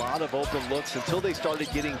not a lot of open looks until they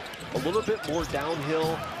started getting a little bit more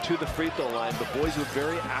downhill to the free throw line. But Boise were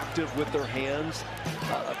very active with their hands.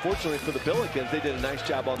 Fortunately for the Billikens, they did a nice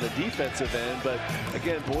job on the defensive end, but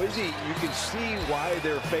again, Boise, you can see why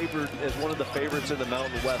they're favored as one of the favorites in the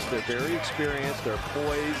Mountain West. They're very experienced, they're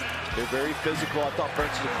poised, they're very physical. I thought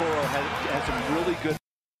Francis Okoro had some really good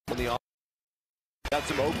on the offense. Got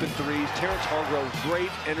some open threes. Terrence Hargrove,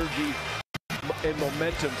 great energy and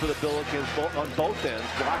momentum for the Billikens on both ends,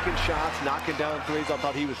 blocking shots, knocking down threes. I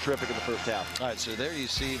thought he was terrific in the first half. All right, so there you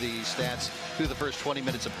see the stats through the first 20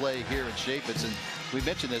 minutes of play here at Chaifetz, and we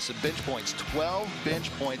mentioned this, bench points, 12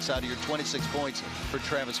 bench points out of your 26 points for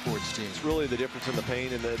Travis Ford's team. It's really the difference in the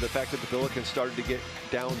paint, and the fact that the Billikens started to get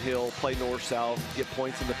downhill, play north-south, get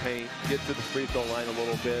points in the paint, get to the free throw line a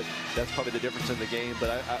little bit. That's probably the difference in the game,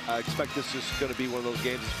 but I expect this is going to be one of those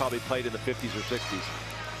games that's probably played in the 50s or 60s.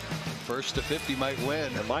 First to 50 might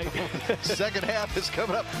win. It might. Second half is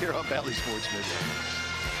coming up here on Valley Sports Midday.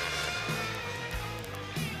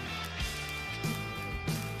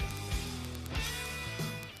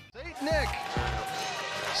 St. Nick.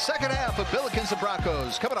 Second half of Billikens and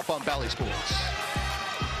Broncos coming up on Valley Sports.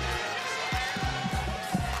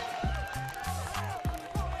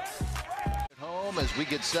 At home as we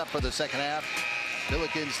get set for the second half.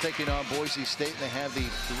 Billikens taking on Boise State, and they have the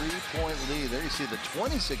 3-point lead. There you see the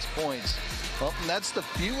 26 points. Well, that's the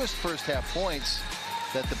fewest first half points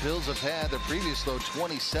that the Bills have had. Their previous low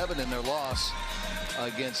 27 in their loss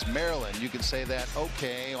against Maryland. You can say that,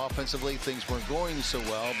 okay, offensively things weren't going so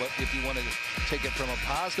well, but if you want to take it from a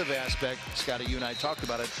positive aspect, Scotty, you and I talked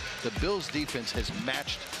about it, the Bills defense has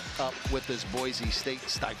matched up with this Boise State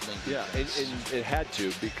stifling. Yeah, and it had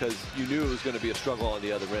to, because you knew it was going to be a struggle on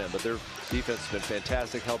the other end, but their defense has been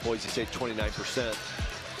fantastic. Helped Boise State 29%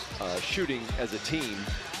 shooting as a team.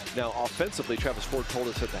 Now, offensively, Travis Ford told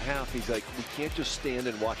us at the half, he's like, we can't just stand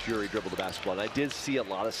and watch Uri dribble the basketball. And I did see a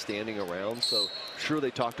lot of standing around, so sure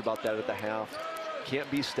they talked about that at the half.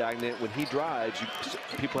 Can't be stagnant. When he drives,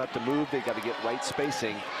 people have to move. They got to get right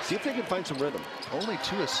spacing. See if they can find some rhythm. Only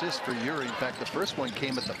 2 assists for Uri. In fact, the first one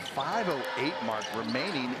came at the 5:08 mark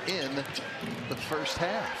remaining in the first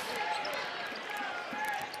half.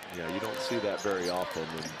 Yeah, you don't see that very often.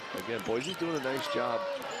 And again, Boise's doing a nice job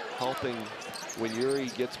helping when Uri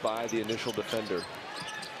gets by the initial defender.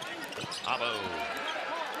 Abo.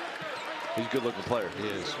 He's a good-looking player. He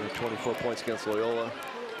is. 24 points against Loyola.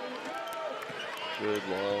 Good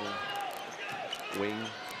long wing,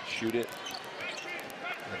 shoot it.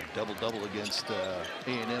 Double-double against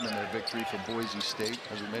A&M in their victory for Boise State.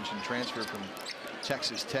 As we mentioned, transfer from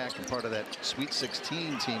Texas Tech and part of that Sweet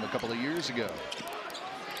 16 team a couple of years ago.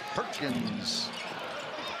 Perkins.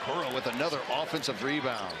 Okoro with another offensive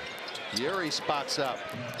rebound. Uri spots up.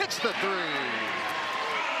 Hits the three.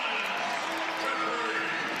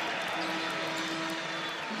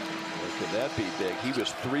 Could that be big? He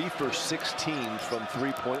was 3 for 16 from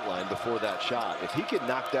three-point line before that shot. If he could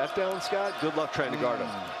knock that down, Scott, good luck trying to guard him.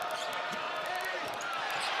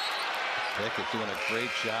 Pickett doing a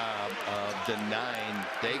great job of denying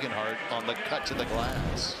Dagenhart on the cut to the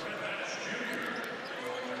glass.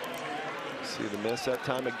 See the miss that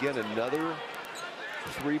time again. Another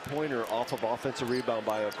three-pointer off of offensive rebound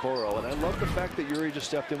by Okoro. And I love the fact that Uri just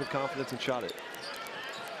stepped in with confidence and shot it.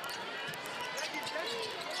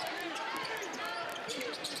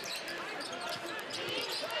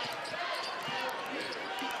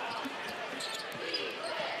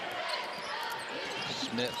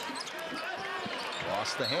 Smith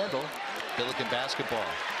lost the handle. Billiken basketball.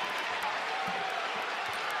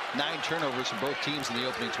 9 turnovers for both teams in the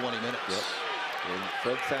opening 20 minutes. Yep. And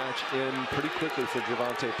Fred Thatch in pretty quickly for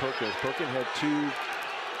Javante Perkins. Perkins had 2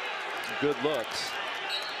 good looks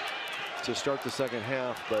to start the second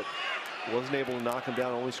half, but wasn't able to knock him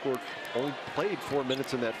down. Only played 4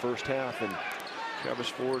 minutes in that first half, and Travis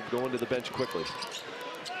Ford going to the bench quickly.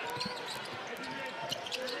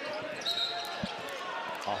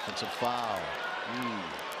 Offensive foul.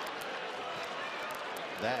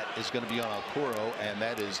 That is going to be on Alcoro, and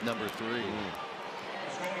that is number 3.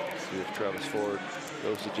 See if Travis Ford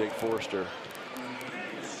goes to Jake Forrester.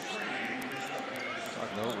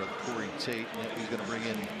 Talking over with Corey Tate, and he's going to bring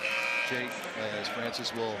in Jake, as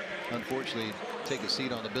Francis will unfortunately take a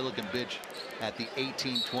seat on the Billiken bench at the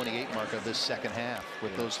 18:28 mark of this second half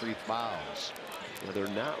with those 3 fouls. Yeah, they're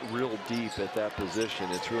not real deep at that position.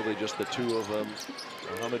 It's really just the 2 of them.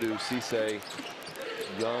 Mohamedou Cisse,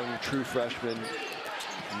 young, true freshman,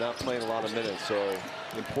 not playing a lot of minutes, so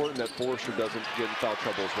important that Forrester doesn't get in foul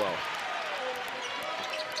trouble as well.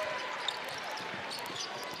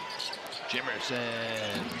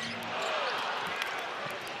 Jimerson.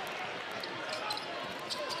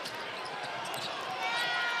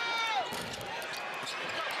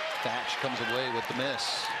 Thatch comes away with the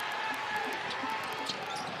miss.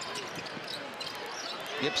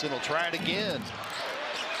 Gibson will try it again.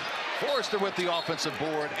 Forrester with the offensive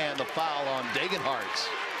board and the foul on Degenhardt.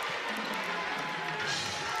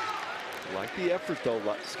 I like the effort though,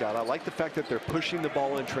 Scott. I like the fact that they're pushing the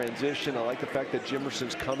ball in transition. I like the fact that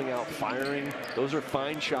Jimerson's coming out firing. Those are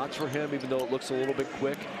fine shots for him, even though it looks a little bit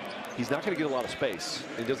quick. He's not going to get a lot of space.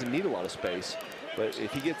 He doesn't need a lot of space. But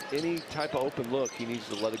if he gets any type of open look, he needs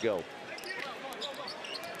to let it go.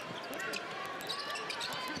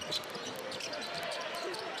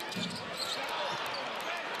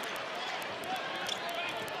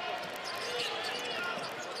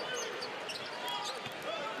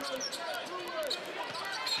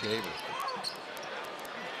 Shaver.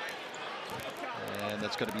 And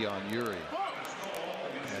that's going to be on Uri.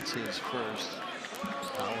 That's his first.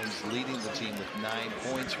 Collins leading the team with 9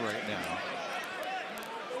 points right now.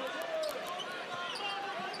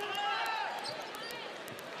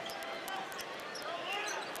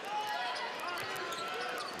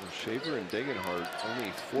 Shaver and Degenhardt,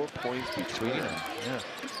 only 4 points between them. Yeah.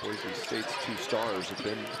 Boise State's 2 stars have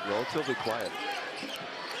been relatively quiet.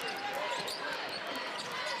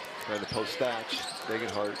 Trying to post Thatch.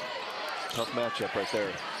 Degenhardt, tough matchup right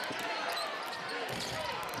there.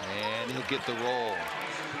 And he'll get the roll.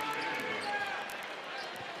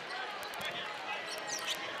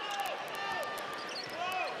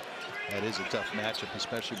 That is a tough matchup,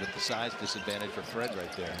 especially with the size disadvantage for Fred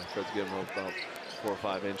right there. Fred's giving him about 4 or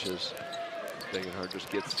 5 inches. Degenhardt just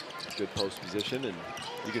gets good post position, and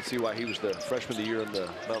you can see why he was the freshman of the year in the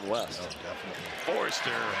Mountain West. Oh, definitely.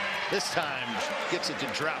 Forrester this time gets it to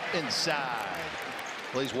drop inside.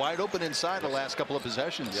 Well, he's wide open inside the last couple of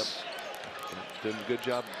possessions. Yep. Doing a good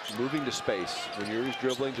job moving to space. When Yuri's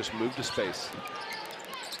dribbling, just move to space.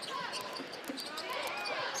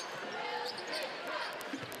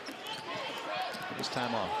 This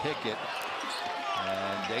time on Pickett.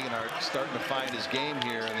 And Degenhardt starting to find his game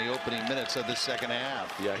here in the opening minutes of this second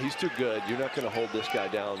half. Yeah, he's too good. You're not going to hold this guy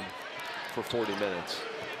down for 40 minutes.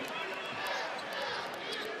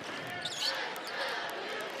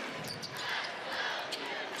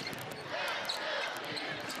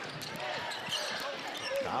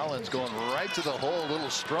 Collins going right to the hole, a little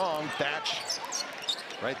strong. Thatch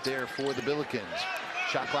right there for the Billikens.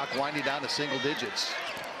 Shot clock winding down to single digits.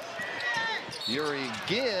 Uri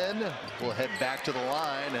again will head back to the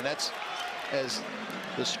line, and that's as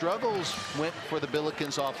the struggles went for the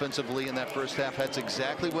Billikens offensively in that first half. That's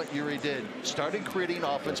exactly what Uri did. Started creating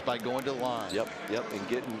offense by going to the line. Yep, and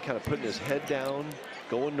getting kind of putting his head down,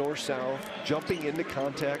 going north-south, jumping into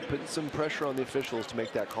contact, putting some pressure on the officials to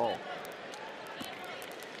make that call.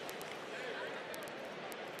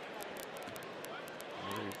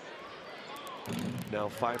 Now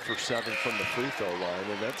 5 for 7 from the free throw line,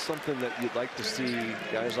 and that's something that you'd like to see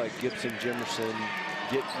guys like Gibson, Jimerson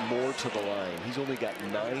get more to the line. He's only got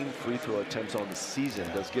 9 free throw attempts on the season,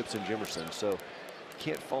 does Gibson Jimerson, so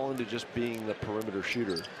can't fall into just being the perimeter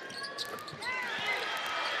shooter.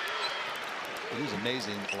 It is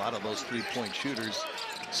amazing, a lot of those three-point shooters,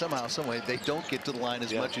 somehow, some way, they don't get to the line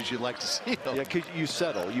as much as you'd like to see them. Yeah, because you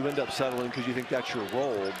settle. You end up settling because you think that's your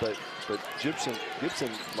role. But Gibson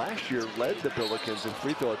last year led the Billikens in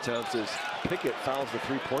free throw attempts as Pickett fouls the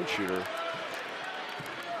three-point shooter.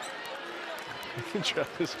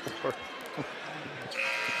 Travis Ford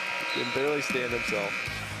can barely stand himself.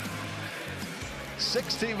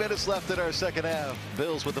 16 minutes left in our second half.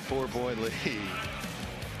 Bills with a 4-point lead.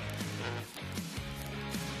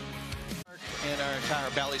 In our entire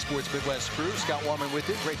Bally Sports Midwest crew. Scott Warman with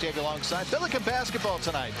you. Great to have you alongside. Billiken basketball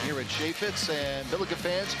tonight here at Chaifetz. And Billiken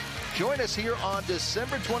fans, join us here on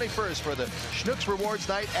December 21st for the Schnucks Rewards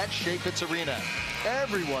Night at Chaifetz Arena.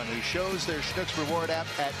 Everyone who shows their Schnucks Reward app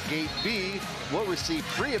at Gate B will receive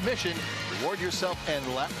free admission. Reward yourself and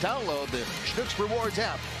download the Schnucks Rewards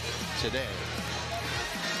app today.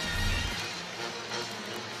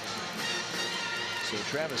 So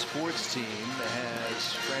Travis Ford's team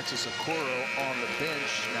has Francis Okoro on the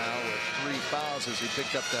bench now with 3 fouls as he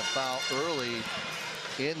picked up that foul early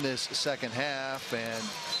in this second half. And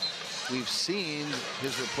we've seen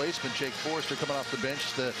his replacement, Jake Forrester, coming off the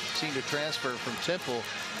bench, the senior transfer from Temple,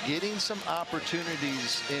 getting some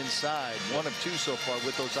opportunities inside. 1 of 2 so far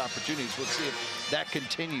with those opportunities. We'll see if that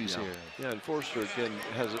continues here. Yeah, and Forrester again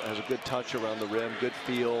has a good touch around the rim, good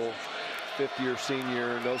feel. 5th-year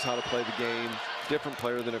senior, knows how to play the game. Different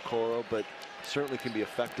player than Okoro, but certainly can be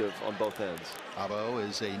effective on both ends. Abo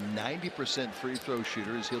is a 90% free throw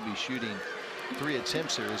shooter as he'll be shooting 3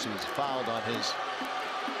 attempts here as he was fouled on his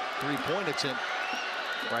 3-point attempt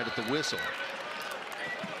right at the whistle.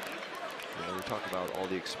 We talk about all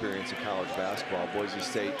the experience in college basketball. Boise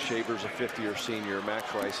State, Shaver's a 5th-year senior.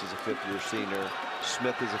 Max Rice is a 5th-year senior.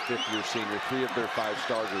 Smith is a 5th-year senior. 3 of their 5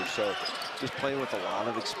 starters. So just playing with a lot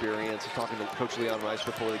of experience. Talking to Coach Leon Rice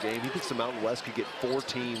before the game, he thinks the Mountain West could get 4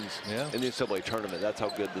 teams in the NCAA tournament. That's how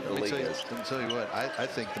good the league is. Let me tell you what, I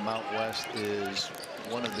think the Mountain West is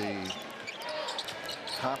one of the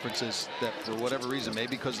conferences that, for whatever reason,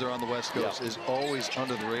 maybe because they're on the West Coast, is always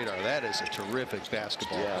under the radar. That is a terrific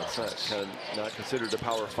basketball. Yeah, it's kind of not considered a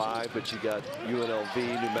Power 5, but you got UNLV,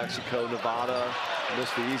 New Mexico, Nevada.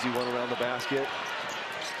 Missed the easy one around the basket.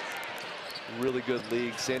 Really good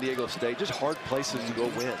league. San Diego State, just hard places to go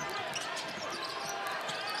win.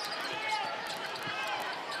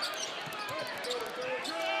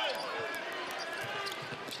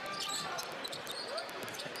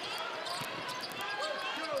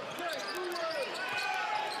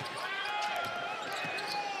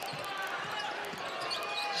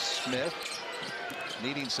 Smith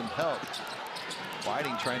needing some help.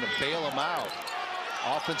 Whiting trying to bail him out.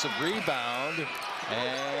 Offensive rebound,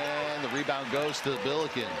 and the rebound goes to the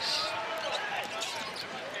Billikens.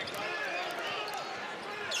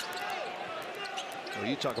 Well,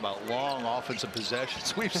 you talk about long offensive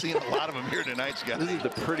possessions. We've seen a lot of them here tonight, Scott. This is the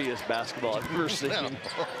prettiest basketball I've ever seen.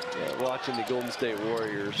 Watching the Golden State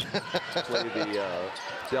Warriors play the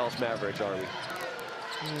Dallas Mavericks, Army.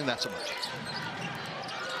 Not so much.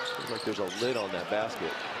 Looks like there's a lid on that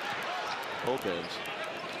basket. Both ends.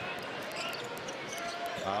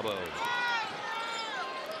 Abo.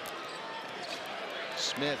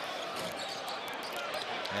 Smith.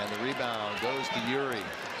 And the rebound goes to Uri.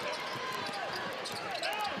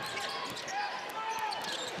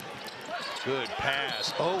 Good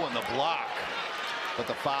pass. Oh, and the block. But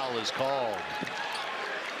the foul is called.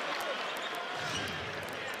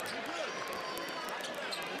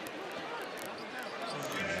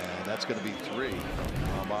 And that's going to be 3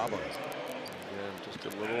 on Abo. Just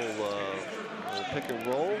a little pick and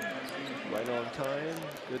roll, right on time,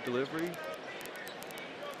 good delivery.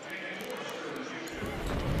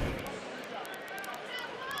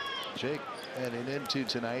 Jake heading into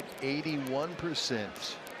tonight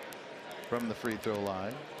 81% from the free throw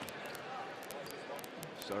line.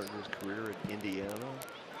 Started his career at Indiana,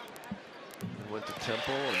 went to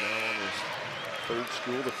Temple, and now on his 3rd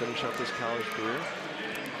school to finish up his college career.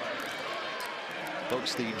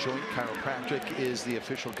 Folks, the Joint Chiropractic is the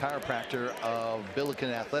official chiropractor of Billiken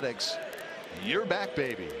Athletics. You're back,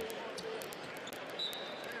 baby.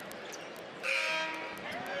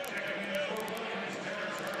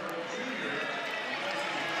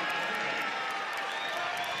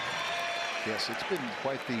 Yes, it's been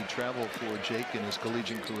quite the travel for Jake in his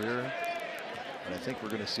collegiate career. And I think we're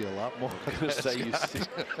going to see a lot more. I'm going to say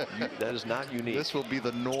that is not unique. This will be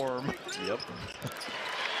the norm. Yep.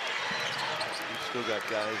 Still got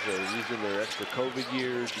guys that are using their extra COVID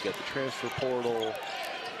years. You got the transfer portal.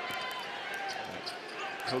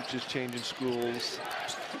 Coaches changing schools.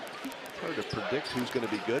 It's hard to predict who's going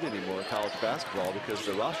to be good anymore in college basketball because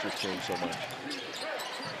the rosters change so much.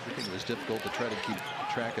 I think it was difficult to try to keep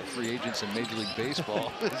track of free agents in Major League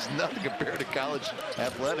Baseball. It's nothing compared to college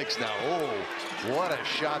athletics now. Oh, what a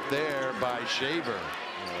shot there by Shaver.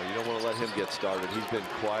 You don't want to let him get started. He's been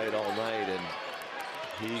quiet all night, and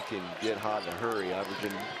he can get hot in a hurry,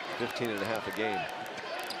 averaging 15.5 a game.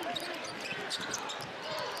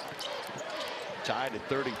 Tied at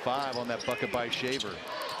 35 on that bucket by Shaver.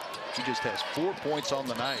 He just has 4 points on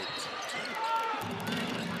the night.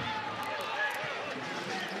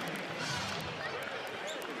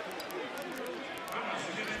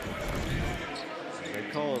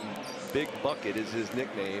 call him Big Bucket is his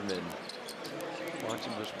nickname, and watch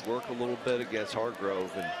him just work a little bit against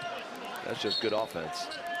Hargrove, and that's just good offense.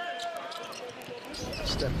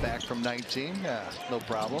 Step back from 19, no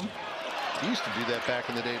problem. You used to do that back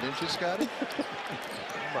in the day, didn't you, Scotty?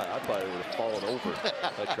 I probably would have fallen over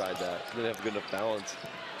if I tried that. Didn't have good enough balance.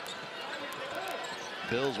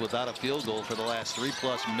 Bills without a field goal for the last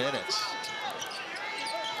 3+ minutes.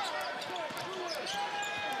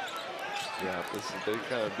 Yeah, they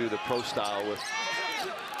kind of do the pro style with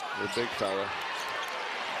the big fella.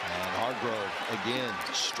 And Hargrove again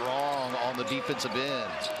strong on the defensive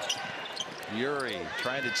end. Yuri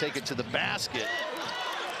trying to take it to the basket.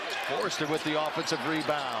 Forster with the offensive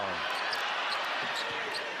rebound.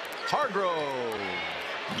 Hargrove.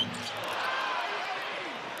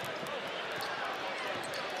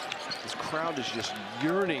 This crowd is just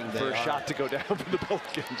yearning for a shot to go down for the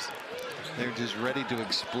Pelicans. They're just ready to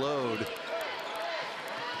explode.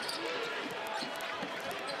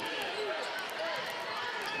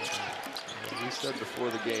 We said before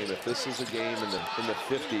the game, if this is a game in the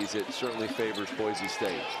 50s, it certainly favors Boise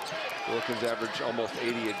State. Pelicans average almost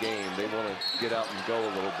 80 a game. They want to get out and go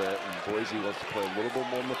a little bit, and Boise wants to play a little bit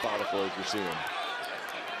more methodical, as we're seeing.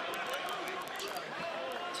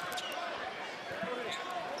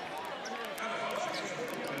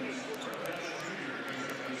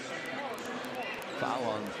 Foul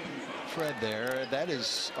on Fred there. That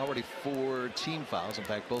is already 4 team fouls. In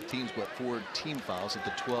fact, both teams got 4 team fouls at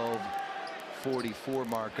the 12:44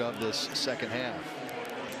 mark of this second half.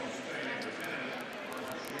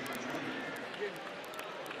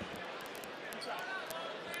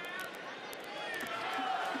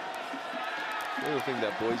 The other thing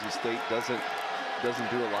that Boise State doesn't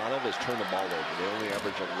do a lot of is turn the ball over. They only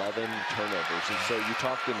average 11 turnovers. And so you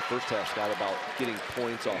talked in the first half, Scott, about getting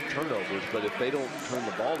points off turnovers, but if they don't turn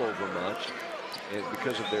the ball over much, and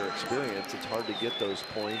because of their experience, it's hard to get those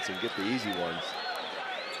points and get the easy ones.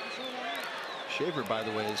 Shaver, by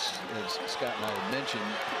the way, as Scott and I had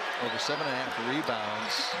mentioned, over 7.5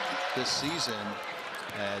 rebounds this season,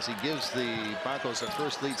 as he gives the Broncos their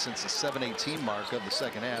first lead since the 7:18 mark of the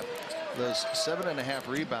second half. Those 7.5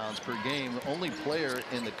 rebounds per game. Only player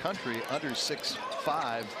in the country under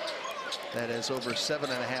 6'5" that has over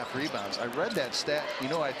 7.5 rebounds. I read that stat. You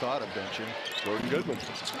know, I thought of, don't you? Jordan Goodwin.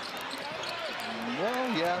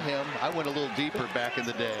 Well, yeah, him. I went a little deeper back in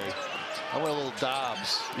the day. I went a little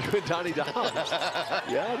Dobbs. You went Donnie Dobbs.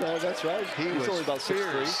 Yeah, no, that's right. He's only about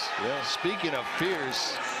 6'3". Yeah. Speaking of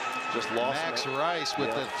fierce, just lost Max Rice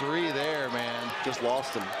with the 3 there, man. Just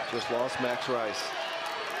lost him. Just lost Max Rice.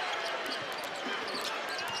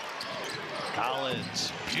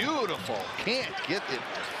 Collins, beautiful. Can't get it to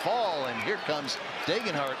fall, and here comes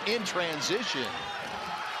Degenhardt in transition.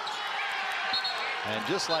 And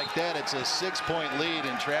just like that, it's a 6-point lead,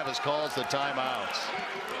 and Travis calls the timeout.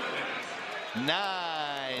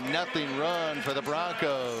 9-0 run for the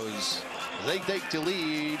Broncos. They take the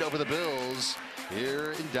lead over the Bills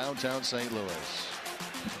here in downtown St. Louis.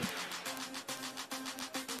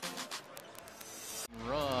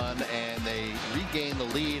 Run, and they regain the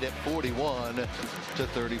lead at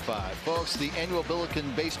 41-35. Folks, the annual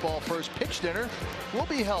Billiken Baseball First Pitch Dinner will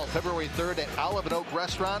be held February 3rd at Olive and Oak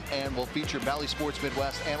Restaurant, and will feature Bally Sports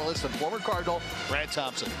Midwest analyst and former Cardinal Brad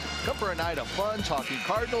Thompson. Come for a night of fun talking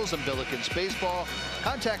Cardinals and Billikens baseball.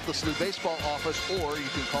 Contact the SLU Baseball office, or you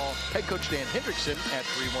can call head coach Dan Hendrickson at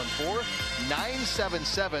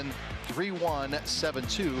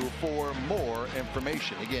 314-977-3172 for more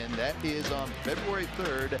information. Again, that is on February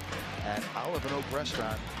 3rd at Olive and Oak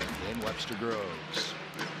Restaurant in Webster Groves.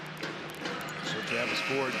 So Travis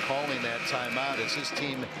Ford calling that timeout as his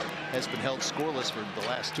team has been held scoreless for the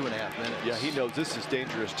last 2.5 minutes. Yeah, he knows this is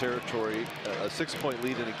dangerous territory. A 6-point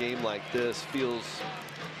lead in a game like this feels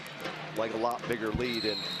like a lot bigger lead,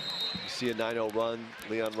 and you see a 9-0 run.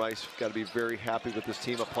 Leon Rice got to be very happy with this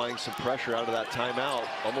team applying some pressure out of that timeout.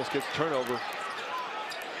 Almost gets turnover.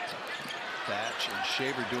 Thatch and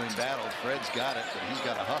Shaver doing battle. Fred's got it, but he's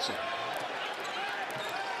got to hustle.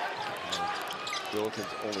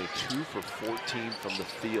 Billikens only 2 for 14 from the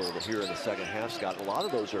field here in the second half, Scott. A lot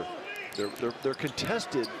of those are they're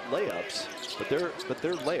contested layups, but they're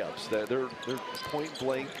layups. They're point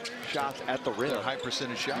blank shots at the rim. They're high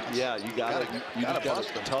percentage shots. Yeah, you got to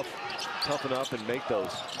toughen up and make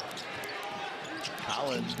those.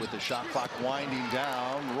 Collins with the shot clock winding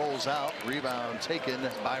down, rolls out, rebound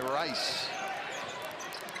taken by Rice.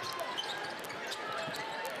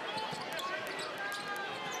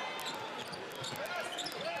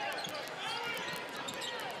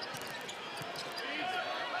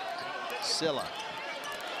 Silla.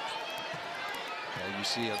 You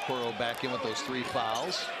see Okoro back in with those 3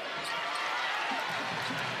 fouls.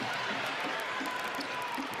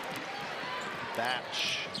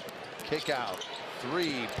 Batch, kick out,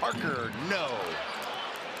 3, Parker, no.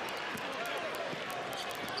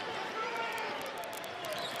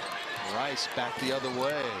 Rice back the other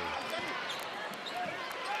way.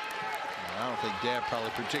 I don't think Dad probably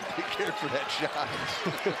particularly cared for that shot.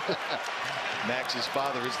 Max's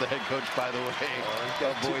father is the head coach, by the way,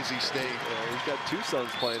 of Boise State. He's got 2 sons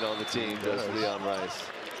playing on the team, does Leon Rice.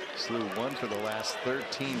 Slew 1 for the last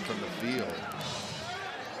 13 from the field.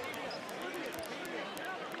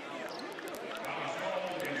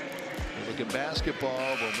 Look at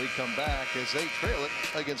basketball when we come back as they trail it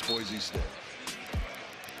against Boise State.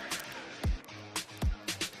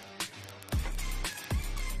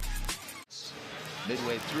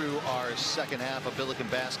 Midway through our second half of Billiken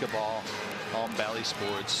basketball on Bally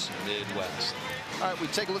Sports Midwest. All right, we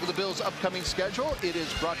take a look at the Bills' upcoming schedule. It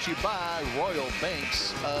is brought to you by Royal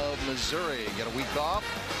Banks of Missouri. Got a week off,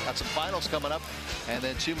 got some finals coming up, and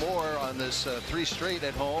then 2 more on this 3 straight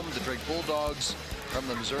at home. The Drake Bulldogs from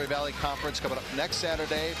the Missouri Valley Conference coming up next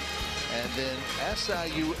Saturday. And then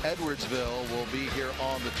SIU Edwardsville will be here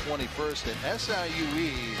on the 21st. And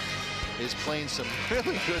SIUE is playing some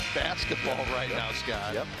really good basketball right now,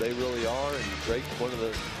 Scott. Yep, they really are. And Drake,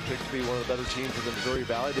 picked to be one of the better teams in the Missouri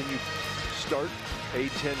Valley. Then you start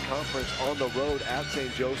A-10 conference on the road at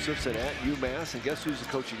St. Joseph's and at UMass. And guess who's the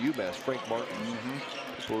coach of UMass? Frank Martin.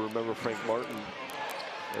 People remember Frank Martin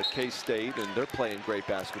at K-State, and they're playing great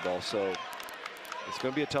basketball. So it's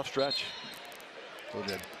going to be a tough stretch. Well,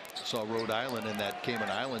 good. Saw Rhode Island in that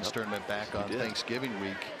Cayman Islands tournament back on Thanksgiving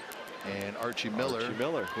week. And Archie Miller.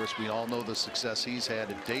 Of course, we all know the success he's had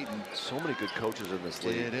at Dayton. So many good coaches in this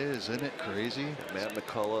league. It is, isn't it crazy? Matt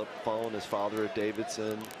McCullough following his father at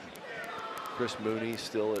Davidson. Chris Mooney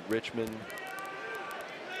still at Richmond.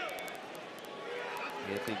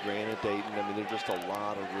 Anthony Grant at Dayton. I mean, there's just a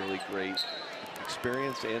lot of really great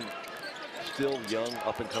experience and still young,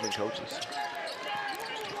 up-and-coming coaches.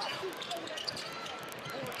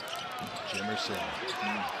 Jimerson.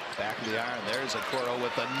 Back of the iron. There's Okoro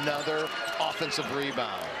with another offensive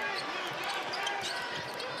rebound.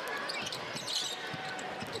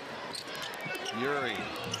 Yuri.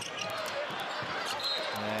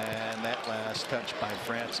 And that last touch by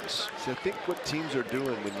Francis. So I think what teams are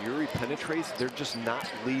doing when Yuri penetrates, they're just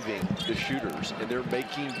not leaving the shooters, and they're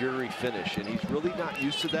making Yuri finish. And he's really not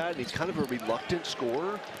used to that. And he's kind of a reluctant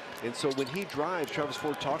scorer. And so when he drives, Travis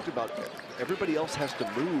Ford talked about everybody else has to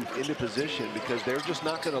move into position because they're just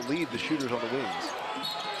not going to leave the shooters on the wings.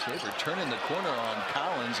 Shaver turning the corner on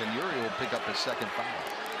Collins, and Yuri will pick up his second foul.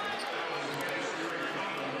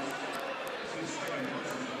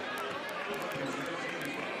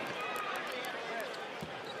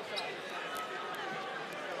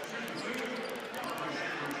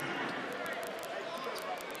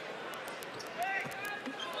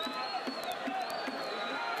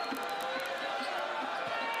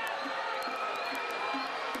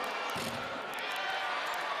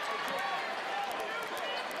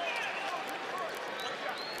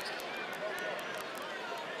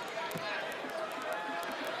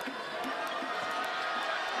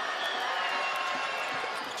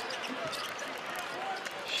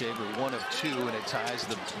 Shaver 1 of 2, and it ties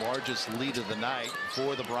the largest lead of the night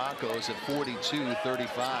for the Broncos at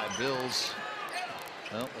 42-35. Bills,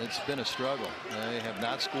 well, it's been a struggle. They have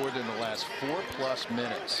not scored in the last 4+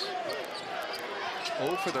 minutes.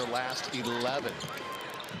 0 for their last 11.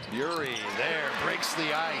 Yuri there breaks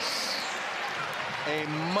the ice. A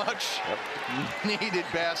much needed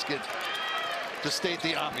basket, to state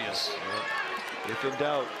the obvious. If in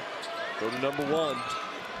doubt, go to number 1.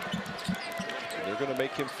 They're going to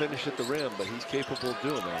make him finish at the rim, but he's capable of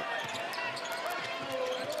doing that.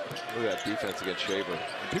 Look at that defense against Shaver.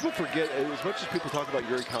 People forget, as much as people talk about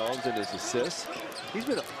Yuri Collins and his assists, he's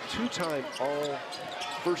been a 2-time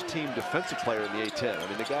all-first-team defensive player in the A-10. I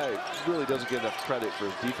mean, the guy really doesn't get enough credit for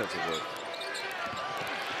his defensive work.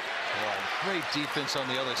 Great defense on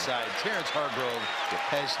the other side. Terrence Hargrove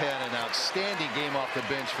has had an outstanding game off the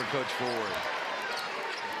bench for Coach Ford.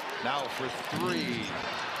 Now for 3.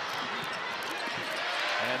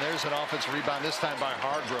 And there's an offensive rebound, this time by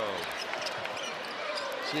Hargrove.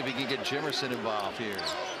 See if he can get Jimerson involved here.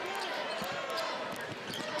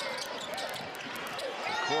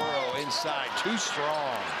 Okoro inside, too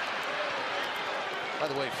strong. By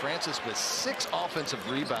the way, Francis with 6 offensive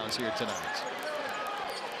rebounds here tonight.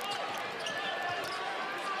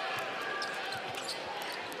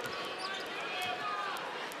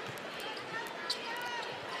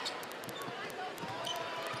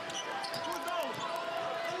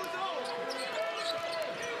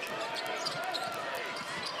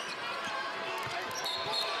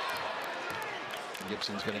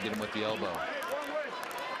 Gibson's going to get him with the elbow.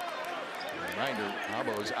 Reminder,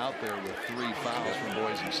 Abo's out there with 3 fouls from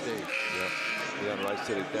Boise State. Yep. Leon Rice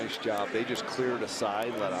did a nice job. They just cleared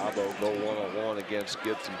aside, let Abo go one-on-one against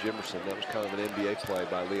Gibson Jimerson. That was kind of an NBA play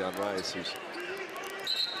by Leon Rice, who's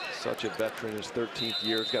such a veteran, his 13th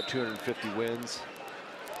year. He's got 250 wins.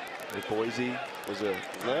 At Boise, was a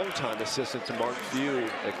longtime assistant to Mark Few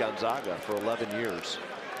at Gonzaga for 11 years.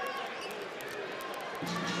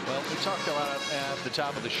 Well, we talked a lot at the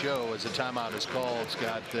top of the show as the timeout is called,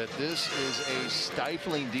 Scott, that this is a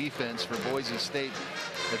stifling defense for Boise State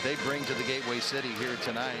that they bring to the Gateway City here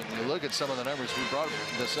tonight. And you look at some of the numbers. We brought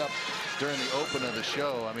this up during the open of the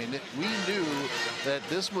show. I mean, we knew that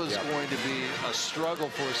this was going to be a struggle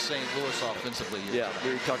for St. Louis offensively. Yeah,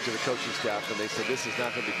 we talked to the coaching staff, and they said this is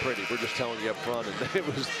not going to be pretty. We're just telling you up front, and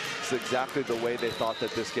it's exactly the way they thought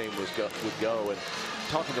that this game would go. And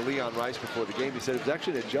talking to Leon Rice before the game, he said it was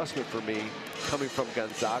actually an adjustment for me coming from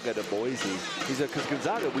Gonzaga to Boise. He said, because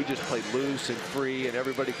Gonzaga, we just played loose and free and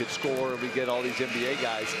everybody could score and we get all these NBA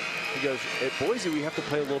guys. He goes, at Boise, we have to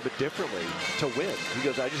play a little bit differently to win. He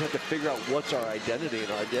goes, I just have to figure out what's our identity,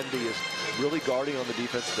 and our identity is really guarding on the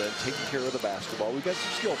defensive end, taking care of the basketball. We've got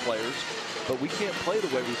some skill players, but we can't play the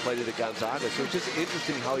way we played it at Gonzaga. So it's just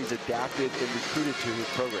interesting how he's adapted and recruited to his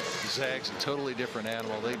program. Zag's a totally different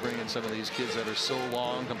animal. They bring in some of these kids that are so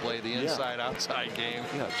long, can play the inside-outside game.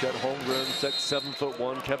 Yeah, Chet Holmgren,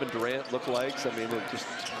 7'1", Kevin Durant lookalikes. I mean, it's just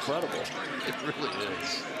incredible. It really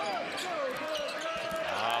is.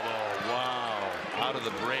 Oh, wow. Out of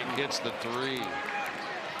the break, hits the 3.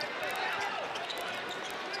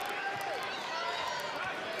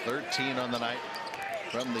 .13 on the night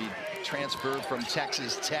from the transfer from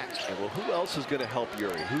Texas Tech. And well, who else is going to help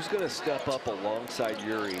Uri? Who's going to step up alongside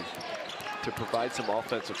Uri to provide some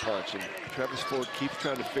offensive punch? And Travis Ford keeps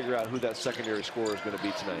trying to figure out who that secondary scorer is going to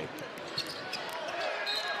be tonight.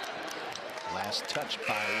 Last touch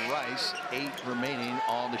by Rice, 8 remaining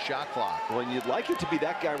on the shot clock. Well, and you'd like it to be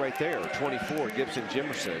that guy right there, 24, Gibson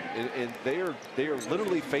Jimerson. And they are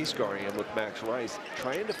literally face guarding him with Max Rice,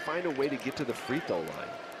 trying to find a way to get to the free throw line.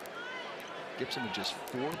 Gibson with just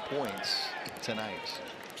 4 points tonight.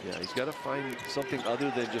 Yeah, he's got to find something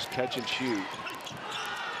other than just catch and shoot.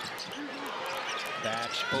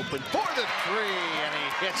 Batch open for the 3, and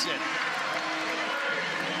he hits it.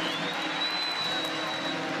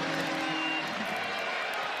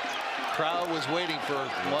 Crowd was waiting for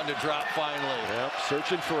one to drop finally. Yep,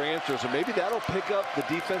 searching for answers, and maybe that'll pick up the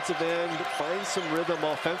defensive end, find some rhythm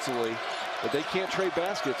offensively, but they can't trade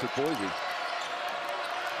baskets with Boise.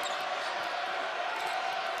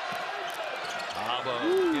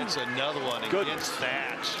 Abo gets another one against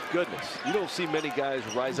Thatch. Goodness, you don't see many guys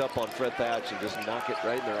rise up on Fred Thatch and just knock it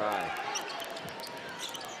right in their eye.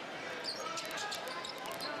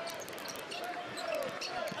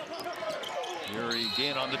 Uri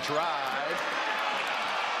again on the drive.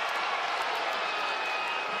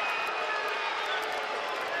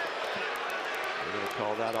 They're going to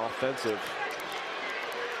call that offensive.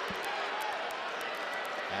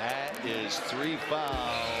 That is 3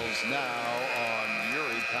 fouls now on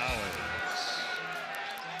Uri Collins.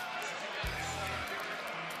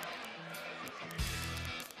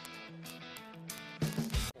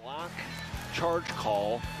 Block charge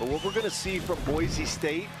call, but what we're going to see from Boise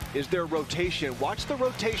State is their rotation. Watch the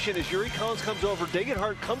rotation as Uri Collins comes over.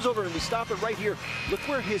 Degenhardt comes over, and we stop it right here. Look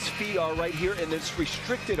where his feet are right here in this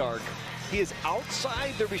restricted arc. He is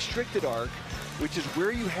outside the restricted arc, which is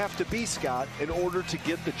where you have to be, Scott, in order to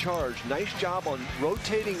get the charge. Nice job on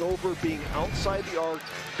rotating over, being outside the arc,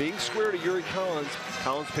 being square to Uri Collins.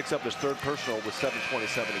 Collins picks up his 3rd personal with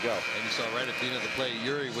 7:27 to go. And you saw right at the end of the play,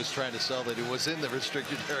 Uri was trying to sell that he was in the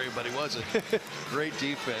restricted area, but he wasn't. Great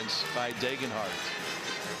defense by Degenhardt.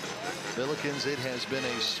 Billikens, it has been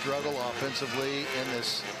a struggle offensively in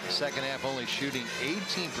this second half, only shooting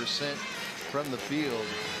 18% from the field.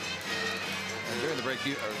 And during the break,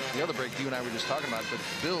 the other break you and I were just talking about, but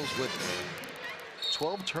Bills with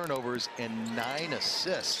 12 turnovers and 9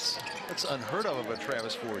 assists. That's unheard of a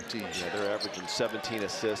Travis Ford team. Yeah, they're averaging 17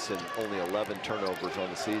 assists and only 11 turnovers on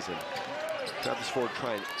the season. Travis Ford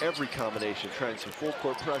trying every combination, trying some full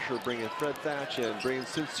court pressure, bringing Fred Thatch in, bringing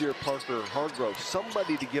Sincere Parker, Hargrove,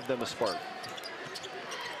 somebody to give them a spark.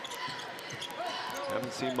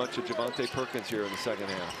 Haven't seen much of Javante Perkins here in the second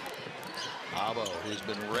half. Abo, who's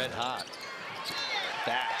been red hot.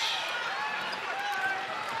 Thatch.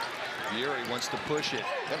 Uri wants to push it.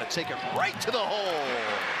 Gonna take it right to the hole.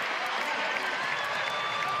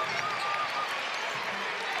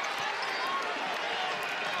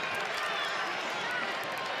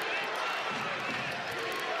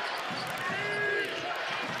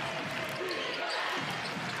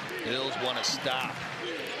 a stop.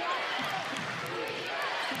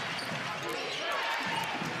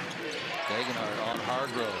 Degenhardt on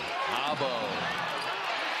Hargrove. Abo.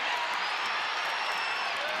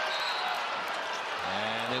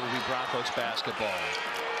 And it will be Broncos basketball.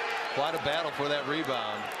 Quite a battle for that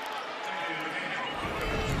rebound.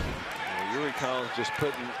 Yuri Collins just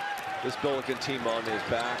putting this Billiken team on his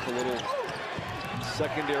back. A little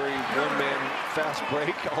secondary one-man fast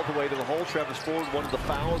break all the way to the hole. Travis Ford wanted the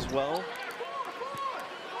foul as well.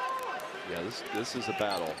 Yeah, this is a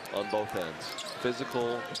battle on both ends.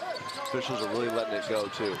 Physical. Officials are really letting it go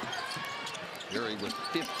too. Yuri with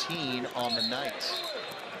 15 on the night.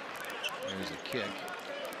 There's a kick.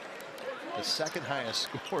 The second highest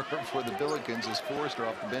scorer for the Billikens is Forrester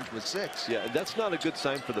off the bench with 6. Yeah, that's not a good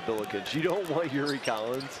sign for the Billikens. You don't want Yuri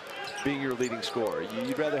Collins being your leading scorer.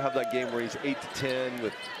 You'd rather have that game where he's 8 to 10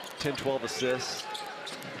 with 10, 12 assists.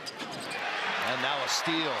 And now a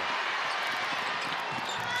steal.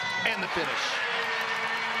 And the finish.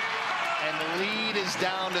 And the lead is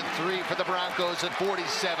down to 3 for the Broncos at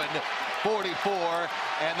 47-44.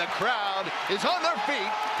 And the crowd is on their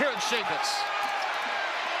feet here in Chaifetz.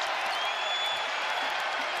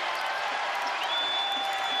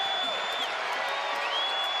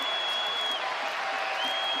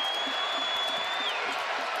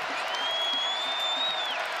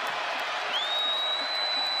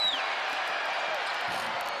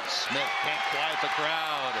 Smith can't quiet the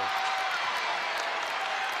crowd.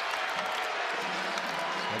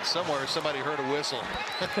 And somewhere somebody heard a whistle.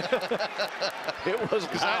 It was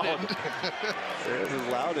loud. It was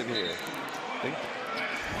loud in here. I think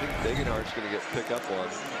Degenhardt's going to pick up one.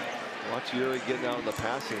 Watch Yuri getting out in the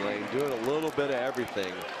passing lane, doing a little bit of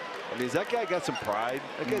everything. I mean, has that guy got some pride?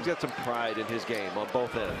 That guy's got some pride in his game on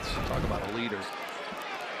both ends. Talk about a leader.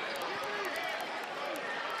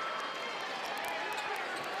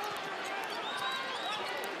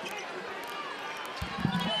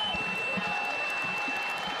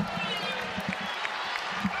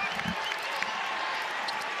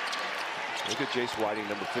 Look at Jace Whiting,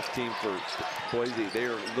 number 15 for Boise. They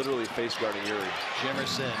are literally face guarding Yuri.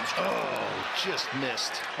 Jimerson, just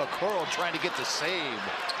missed. Okoro trying to get the save.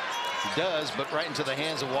 He does, but right into the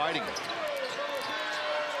hands of Whiting.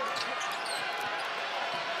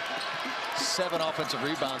 7 offensive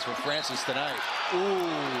rebounds for Francis tonight. Ooh,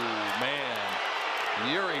 man.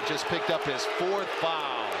 Yuri just picked up his 4th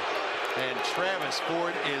foul. And Travis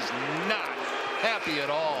Ford is not happy at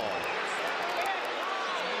all.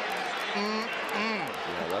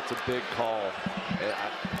 Yeah, that's a big call.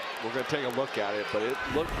 We're going to take a look at it, but it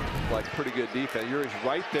looked like pretty good defense. Yuri's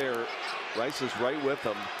right there. Rice is right with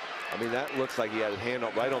him. I mean, that looks like he had his hand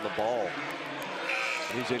up right on the ball.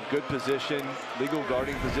 And he's in good position, legal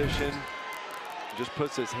guarding position. Just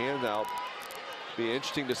puts his hand out. Be an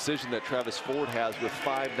interesting decision that Travis Ford has with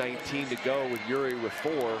 5:19 to go with Yuri with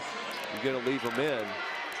 4. You're going to leave him in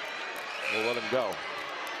or let him go.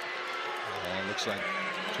 And it looks like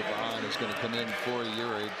Javon is going to come in for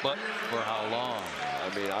Yuri, but for how long? I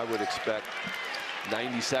mean, I would expect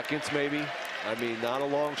 90 seconds maybe. I mean, not a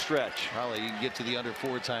long stretch. Probably you can get to the under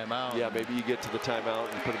 4 timeout. Yeah, maybe you get to the timeout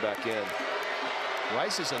and put it back in.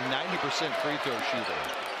 Rice is a 90% free throw shooter.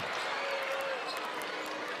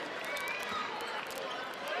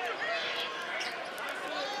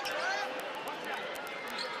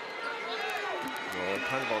 Well,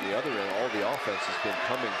 kind of on the other end, all the offense has been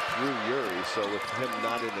coming through Yuri. So with him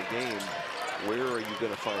not in the game, where are you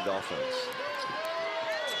going to find offense?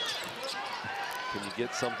 Can you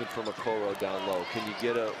get something from Okoro down low? Can you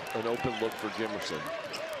get an open look for Jimerson?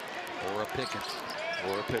 Or a Pickett.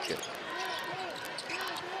 Or a Pickett.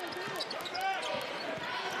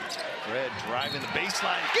 Fred driving the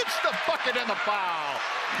baseline, gets the bucket and the foul.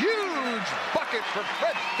 Huge bucket for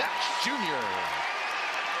Fred Thatch Jr.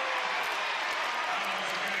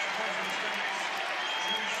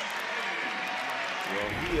 Well,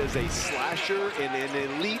 he is a slasher and an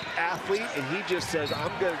elite athlete, and he just says,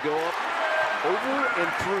 I'm going to go up over and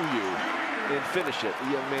through you and finish it.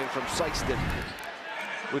 The young man from Sykeston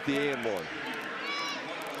with the and one.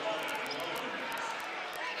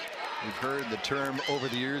 We've heard the term over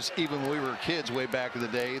the years, even when we were kids way back in the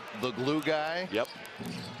day, the glue guy. Yep.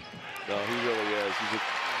 No, he really is. He's a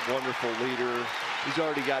wonderful leader. He's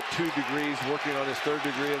already got 2 degrees, working on his 3rd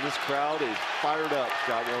degree, and this crowd is fired up,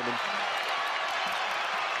 Scott Roman.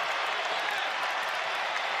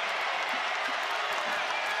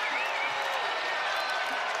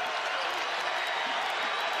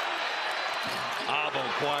 Abo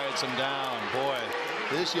quiets him down. Boy,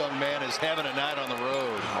 this young man is having a night on the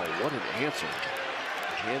road. Oh, what an answer.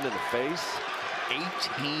 Hand in the face.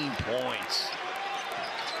 18 points.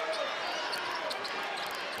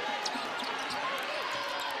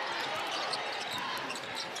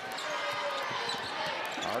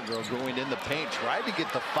 Hargrove going in the paint, tried to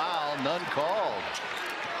get the foul, none called.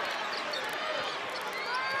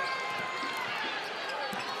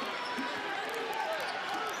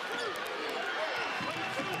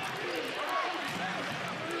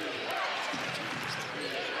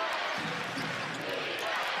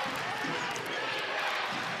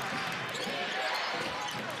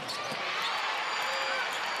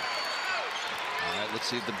 Let's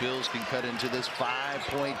see if the Bills can cut into this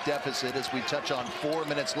 5-point deficit as we touch on 4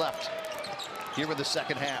 minutes left here in the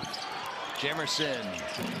second half. Jemerson,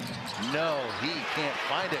 no, he can't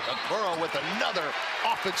find it. Okoro with another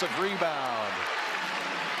offensive rebound.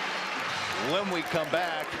 When we come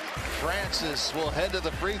back, Francis will head to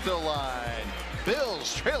the free throw line.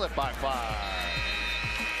 Bills trail it by 5.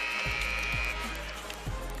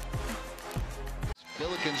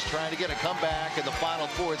 Billikens trying to get a comeback in the Final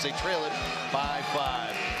Four as they trail it by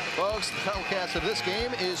 5. Folks, the telecast of this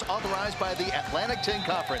game is authorized by the Atlantic 10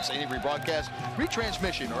 Conference. Any rebroadcast,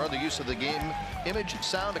 retransmission, or other use of the game, image,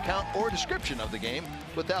 sound, account, or description of the game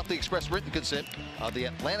without the express written consent of the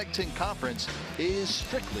Atlantic 10 Conference is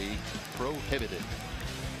strictly prohibited.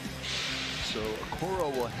 So Okoro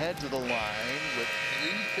will head to the line with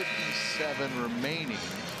 3:57 remaining.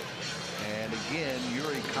 And again,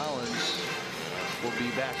 Yuri Collins will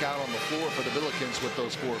be back out on the floor for the Billikens with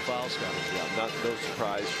those 4 fouls. Yeah, no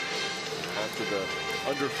surprise. After the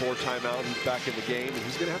under 4 timeout, he's back in the game, and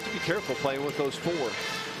he's going to have to be careful playing with those 4.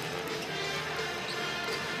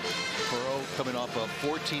 Okoro coming off a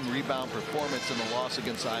 14 rebound performance in the loss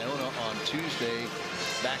against Iona on Tuesday,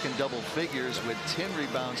 back in double figures with 10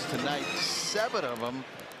 rebounds tonight, 7 of them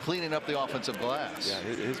cleaning up the offensive glass.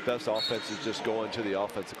 Yeah, his best offense is just going to the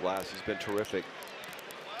offensive glass. He's been terrific.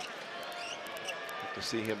 To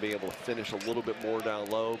see him be able to finish a little bit more down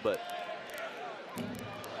low, but I'm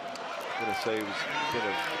going to say he's been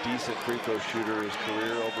a decent free throw shooter his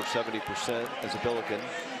career, over 70% as a Billiken.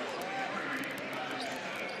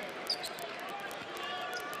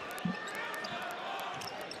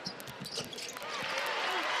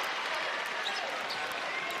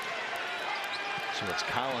 So it's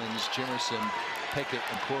Collins, Jemerson, Pickett,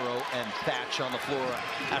 Okoro, and Thatch on the floor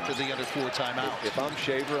after the under 4 timeout. If I'm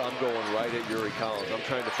Shaver, I'm going right at Yuri Collins. I'm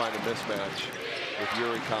trying to find a mismatch with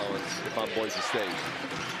Yuri Collins if I'm Boise State.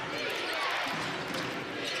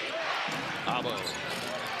 Abo.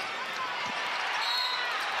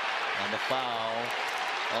 And the foul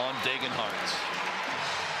on Degenhardt.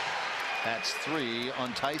 That's 3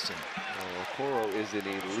 on Tyson. Okoro is an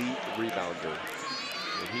elite rebounder.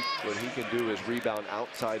 What he can do is rebound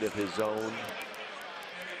outside of his zone.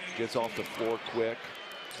 Gets off the floor quick,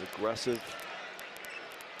 aggressive.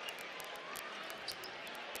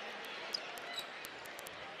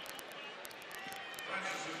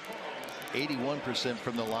 %81%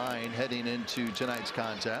 from the line heading into tonight's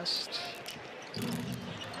contest.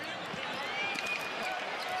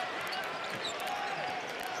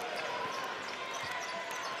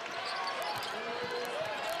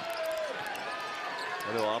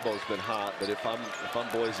 I know Abo's been hot, but if I'm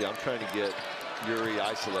Boise, I'm trying to get Yuri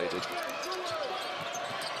isolated,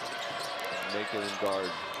 making him guard.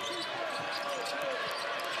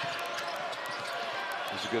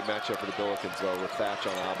 It's a good matchup for the Billikens, though, with Thatch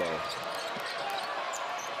on Abo.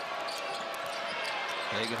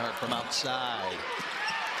 Degenhardt from outside.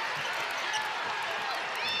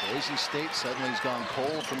 Boise State suddenly has gone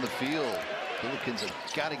cold from the field. Billikens have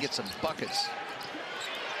got to get some buckets.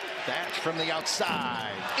 Thatch from the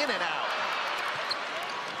outside, in and out.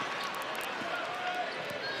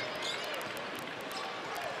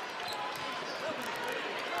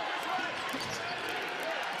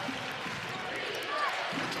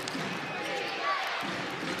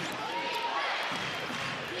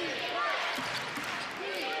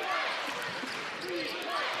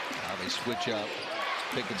 Now they switch up.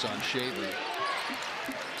 Pickett's on Shaver.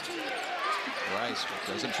 Rice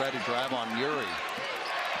doesn't try to drive on Yuri.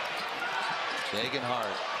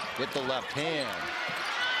 Degenhardt with the left hand.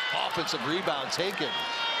 Offensive rebound taken.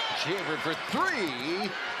 Shaver for 3.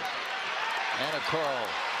 And a curl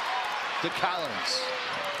to Collins.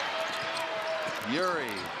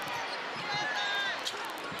 Yuri.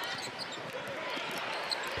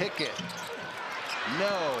 Pickett.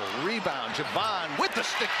 No. Rebound. Javon with the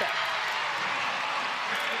stick back.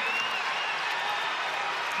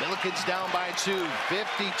 Billikens down by 2,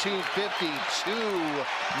 52-50, 2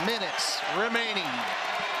 minutes remaining.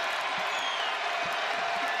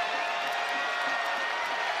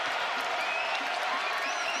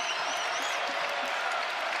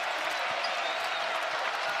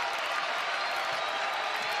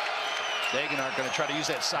 Degenhardt going to try to use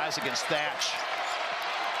that size against Thatch.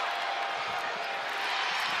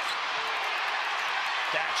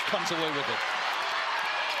 comes away with it.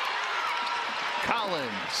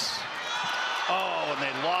 Collins. Oh, and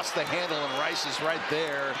they lost the handle, and Rice is right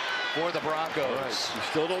there for the Broncos. Right. You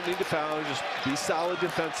still don't need to foul. Just be solid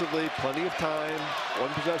defensively. Plenty of time.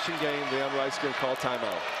 One possession game. Leon Rice going to call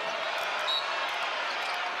timeout.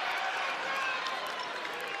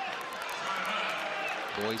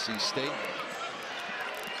 Boise State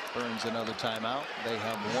burns another timeout. They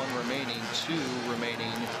have one remaining, 2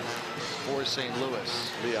 remaining for St.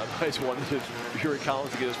 Louis. Leon Rice wanted Yuri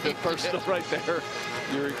Collins to get his 5th personal right there.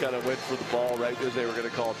 Yuri kind of went for the ball right as they were going to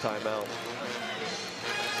call timeout.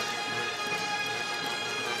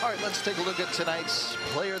 All right, let's take a look at tonight's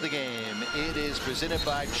player of the game. It is presented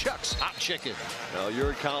by Chuck's Hot Chicken. Now,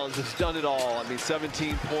 Yuri Collins has done it all. I mean,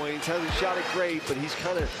 17 points, hasn't shot it great, but he's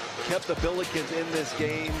kind of kept the Billikens in this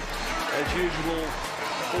game. As usual,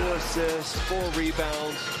 4 assists, 4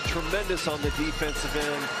 rebounds, tremendous on the defensive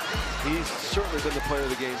end. He's certainly been the player of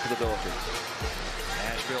the game for the Billikens.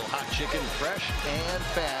 Nashville Hot Chicken, fresh and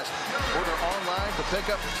fast. Order online for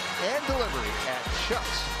pickup and delivery at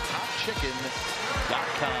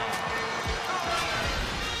chuckshotchicken.com.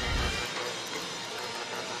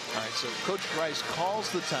 All right, so Coach Rice calls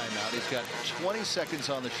the timeout. He's got 20 seconds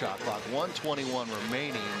on the shot clock, 1:21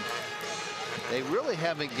 remaining. They really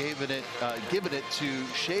haven't given it to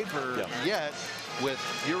Shaver yet, with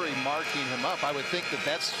Yuri marking him up. I would think that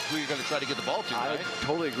that's who you're going to try to get the ball to, right? I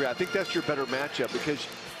totally agree. I think that's your better matchup because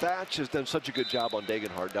Thatch has done such a good job on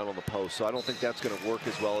Degenhardt down on the post, so I don't think that's going to work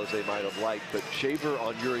as well as they might have liked. But Shaver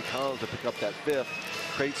on Yuri Collins to pick up that 5th,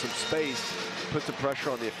 create some space, put some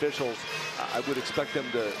pressure on the officials. I would expect them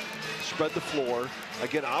to spread the floor.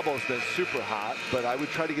 Again, Abo's been super hot, but I would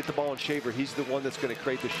try to get the ball on Shaver. He's the one that's going to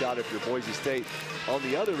create the shot if you're Boise State. On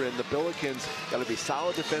the other end, the Billikens got to be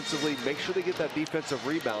solid defensively, make sure they get that defensive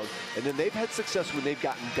rebound, and then they've had success when they've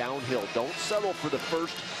gotten downhill. Don't settle for the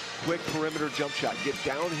first quick perimeter jump shot. Get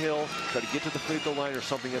downhill, try to get to the free throw line or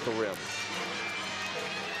something at the rim.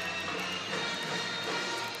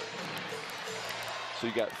 So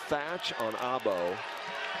you got Thatch on Abo,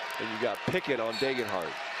 and you got Pickett on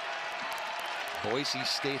Degenhardt. Boise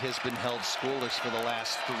State has been held scoreless for the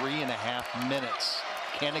last 3.5 minutes.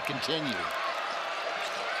 Can it continue?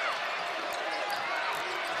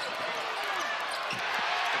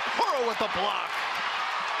 Burrow with the block.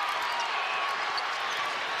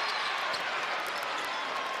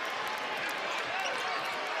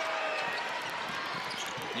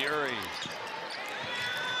 Yuri.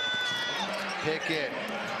 Pickett.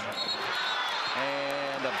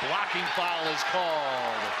 And a blocking foul is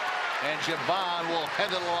called. And Javon will head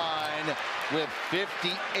to the line with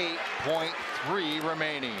 58.3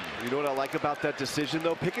 remaining. You know what I like about that decision,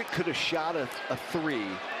 though? Pickett could have shot a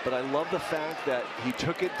 3, but I love the fact that he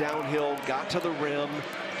took it downhill, got to the rim,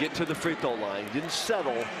 get to the free throw line. Didn't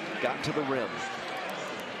settle, got to the rim.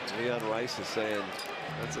 Leon Rice is saying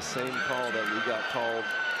that's the same call that we got called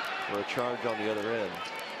for a charge on the other end.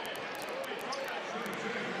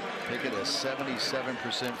 Pickett, a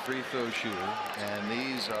 77% free throw shooter, and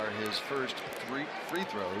these are his first 3 free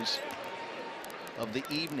throws of the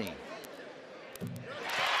evening.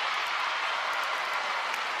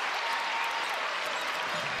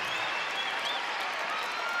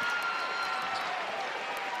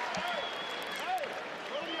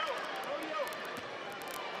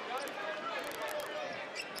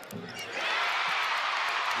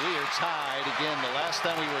 We are tied again. The last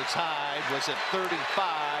time we were tied was at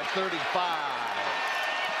 35-35.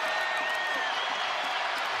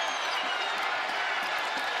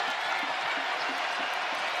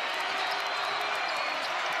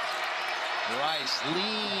 Rice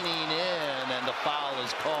leaning in, and the foul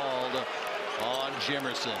is called on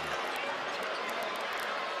Jimerson.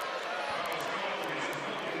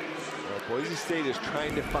 Boise State is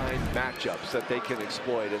trying to find matchups that they can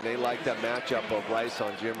exploit, and they like that matchup of Rice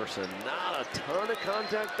on Jimerson. Not a ton of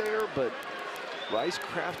contact there, but Rice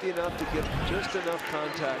crafty enough to get just enough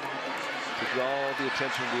contact to draw the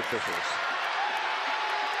attention of the officials.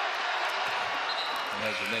 And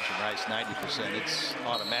as you mentioned, Rice 90%, it's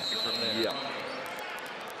automatic from there. Yeah.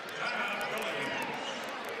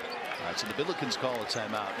 All right, so the Billikens call a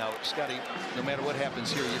timeout. Now, Scotty, no matter what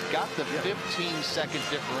happens here, you've got the 15-second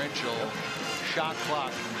differential, shot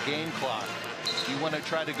clock, game clock. You want to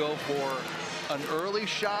try to go for an early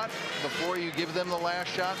shot before you give them the last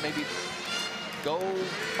shot? Maybe go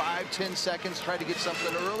 5-10 seconds, try to get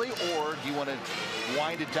something early, or do you want to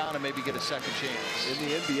wind it down and maybe get a second chance? In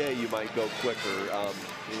the NBA, you might go quicker.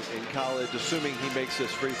 In college, assuming he makes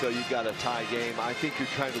this free throw, you've got a tie game. I think you're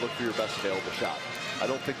trying to look for your best available shot. I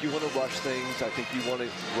don't think you want to rush things. I think you want to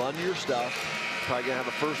run your stuff, Probably going to have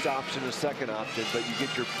a first option, a second option, but you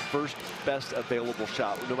get your first best available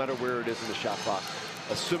shot, no matter where it is in the shot clock,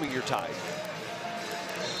 assuming you're tied.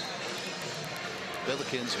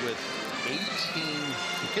 Billikens with 18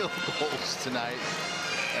 field goals tonight,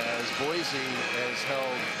 as Boise has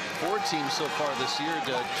held 4 teams so far this year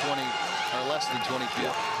to 20 or less than 20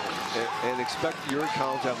 field goals. And expect Yuri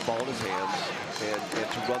Collins to have the ball in his hands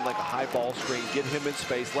and to run like a high ball screen, get him in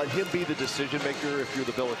space, let him be the decision maker if you're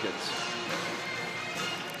the Billikens.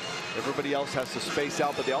 Everybody else has to space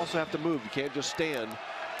out, but they also have to move. You can't just stand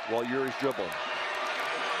while Yuri's dribbling.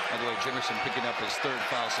 By the way, Jimerson picking up his 3rd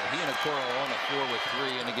foul, so he and Okoro on the floor with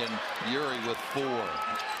 3, and again, Yuri with 4.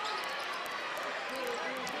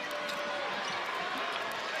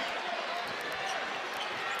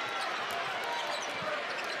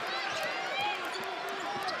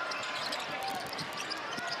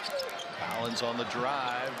 Collins on the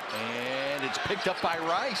drive, and it's picked up by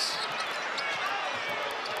Rice.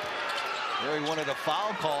 Yuri wanted a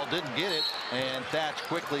foul call, didn't get it, and Thatch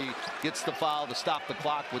quickly gets the foul to stop the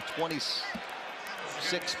clock with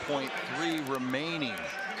 26.3 remaining.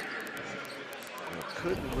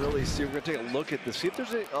 Couldn't really see. We're going to take a look at this, see if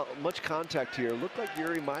there's much contact here. Looked like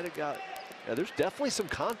Yuri might have got, yeah, there's definitely some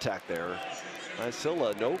contact there.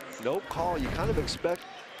 Isilla, no call. You kind of expect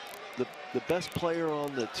the best player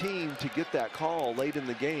on the team to get that call late in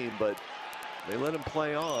the game, but they let him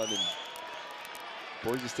play on, and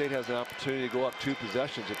Boise State has an opportunity to go up 2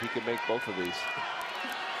 possessions if he can make both of these.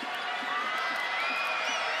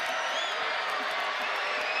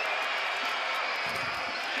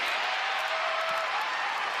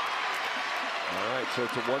 All right, so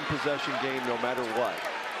it's a 1-possession game no matter what.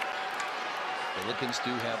 The Billikens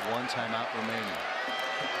do have 1 timeout remaining.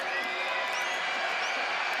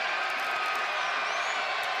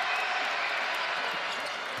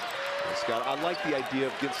 Scott, I like the idea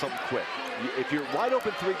of getting something quick. If you're wide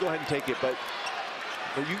open 3, go ahead and take it, but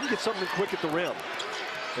you can get something quick at the rim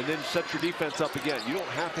and then set your defense up again. You don't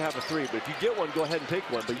have to have a 3, but if you get one, go ahead and take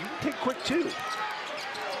one, but you can take quick 2.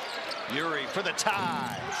 Yuri for the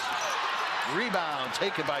tie. Rebound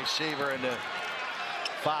taken by Shaver, and the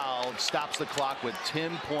foul stops the clock with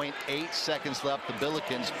 10.8 seconds left. The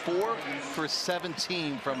Billikens 4 for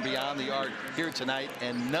 17 from beyond the arc here tonight,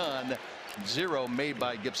 and 0 made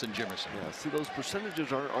by Gibson Jimerson. Yeah, see, those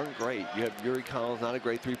percentages aren't great. You have Yuri Collins, not a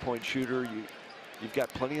great 3-point shooter. You've got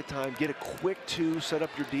plenty of time. Get a quick 2, set up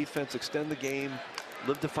your defense, extend the game,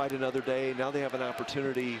 live to fight another day. Now they have an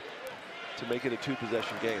opportunity to make it a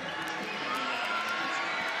 2-possession game.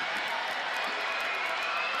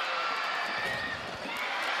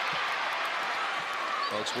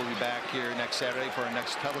 Folks, we'll be back here next Saturday for our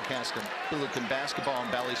next telecast of Billiken basketball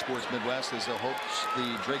on Bally Sports Midwest as they'll host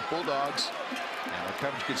the Drake Bulldogs. And our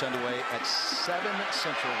coverage gets underway at 7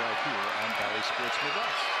 Central right here on Bally Sports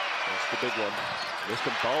Midwest. That's the big one. Missed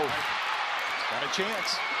them both. Got a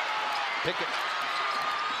chance. Pickett.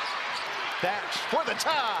 Thatch for the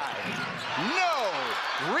tie. No!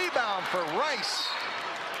 Rebound for Rice.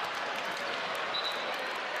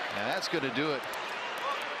 And that's going to do it.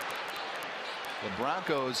 The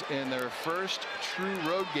Broncos, in their first true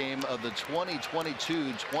road game of the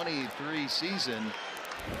 2022-23 season,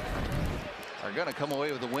 are going to come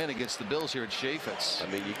away with a win against the Bills here at Chaifetz. I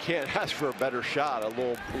mean, you can't ask for a better shot. A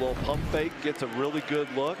little pump fake, gets a really good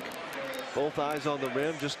look. Both eyes on the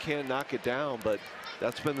rim, just can't knock it down. But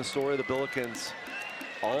that's been the story of the Billikens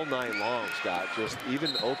all night long, Scott. Just even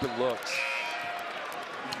open looks.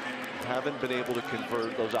 Haven't been able to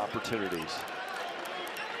convert those opportunities.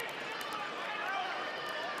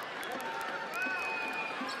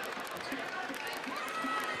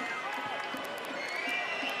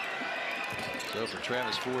 So for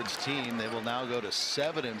Travis Ford's team, they will now go to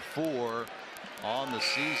 7-4 on the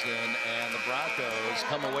season, and the Broncos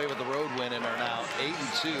come away with the road win and are now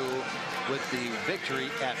 8-2 with the victory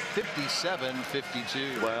at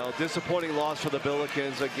 57-52. Well, disappointing loss for the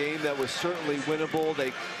Billikens, a game that was certainly winnable. They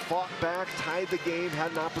fought back, tied the game,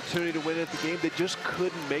 had an opportunity to win it. The game, they just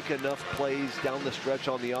couldn't make enough plays down the stretch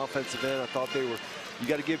on the offensive end. I thought they were, you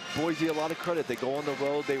got to give Boise a lot of credit. They go on the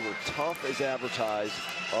road, they were tough as advertised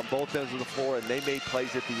on both ends of the floor, and they made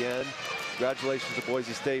plays at the end. Congratulations to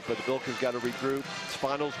Boise State, but the Billikens got to regroup. It's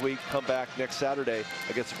finals week, come back next Saturday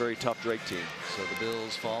against a very tough Drake team. So the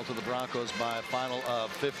Bills fall to the Broncos by a final of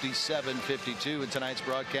 57-52 in tonight's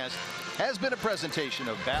broadcast. has been a presentation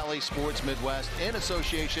of Valley Sports Midwest in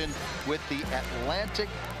association with the Atlantic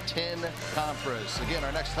 10 Conference. Again,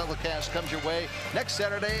 our next telecast comes your way next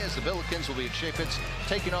Saturday as the Billikens will be at Chaifetz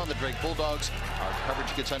taking on the Drake Bulldogs. Our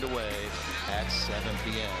coverage gets underway at 7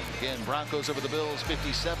 p.m. Again, Broncos over the Bills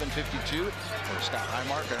 57-52. For Scott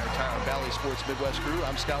Highmark and our entire Valley Sports Midwest crew,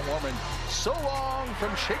 I'm Scott Warman. So long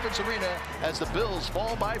from Chaifetz Arena as the Bills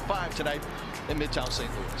fall by 5 tonight in Midtown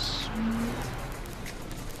St. Louis.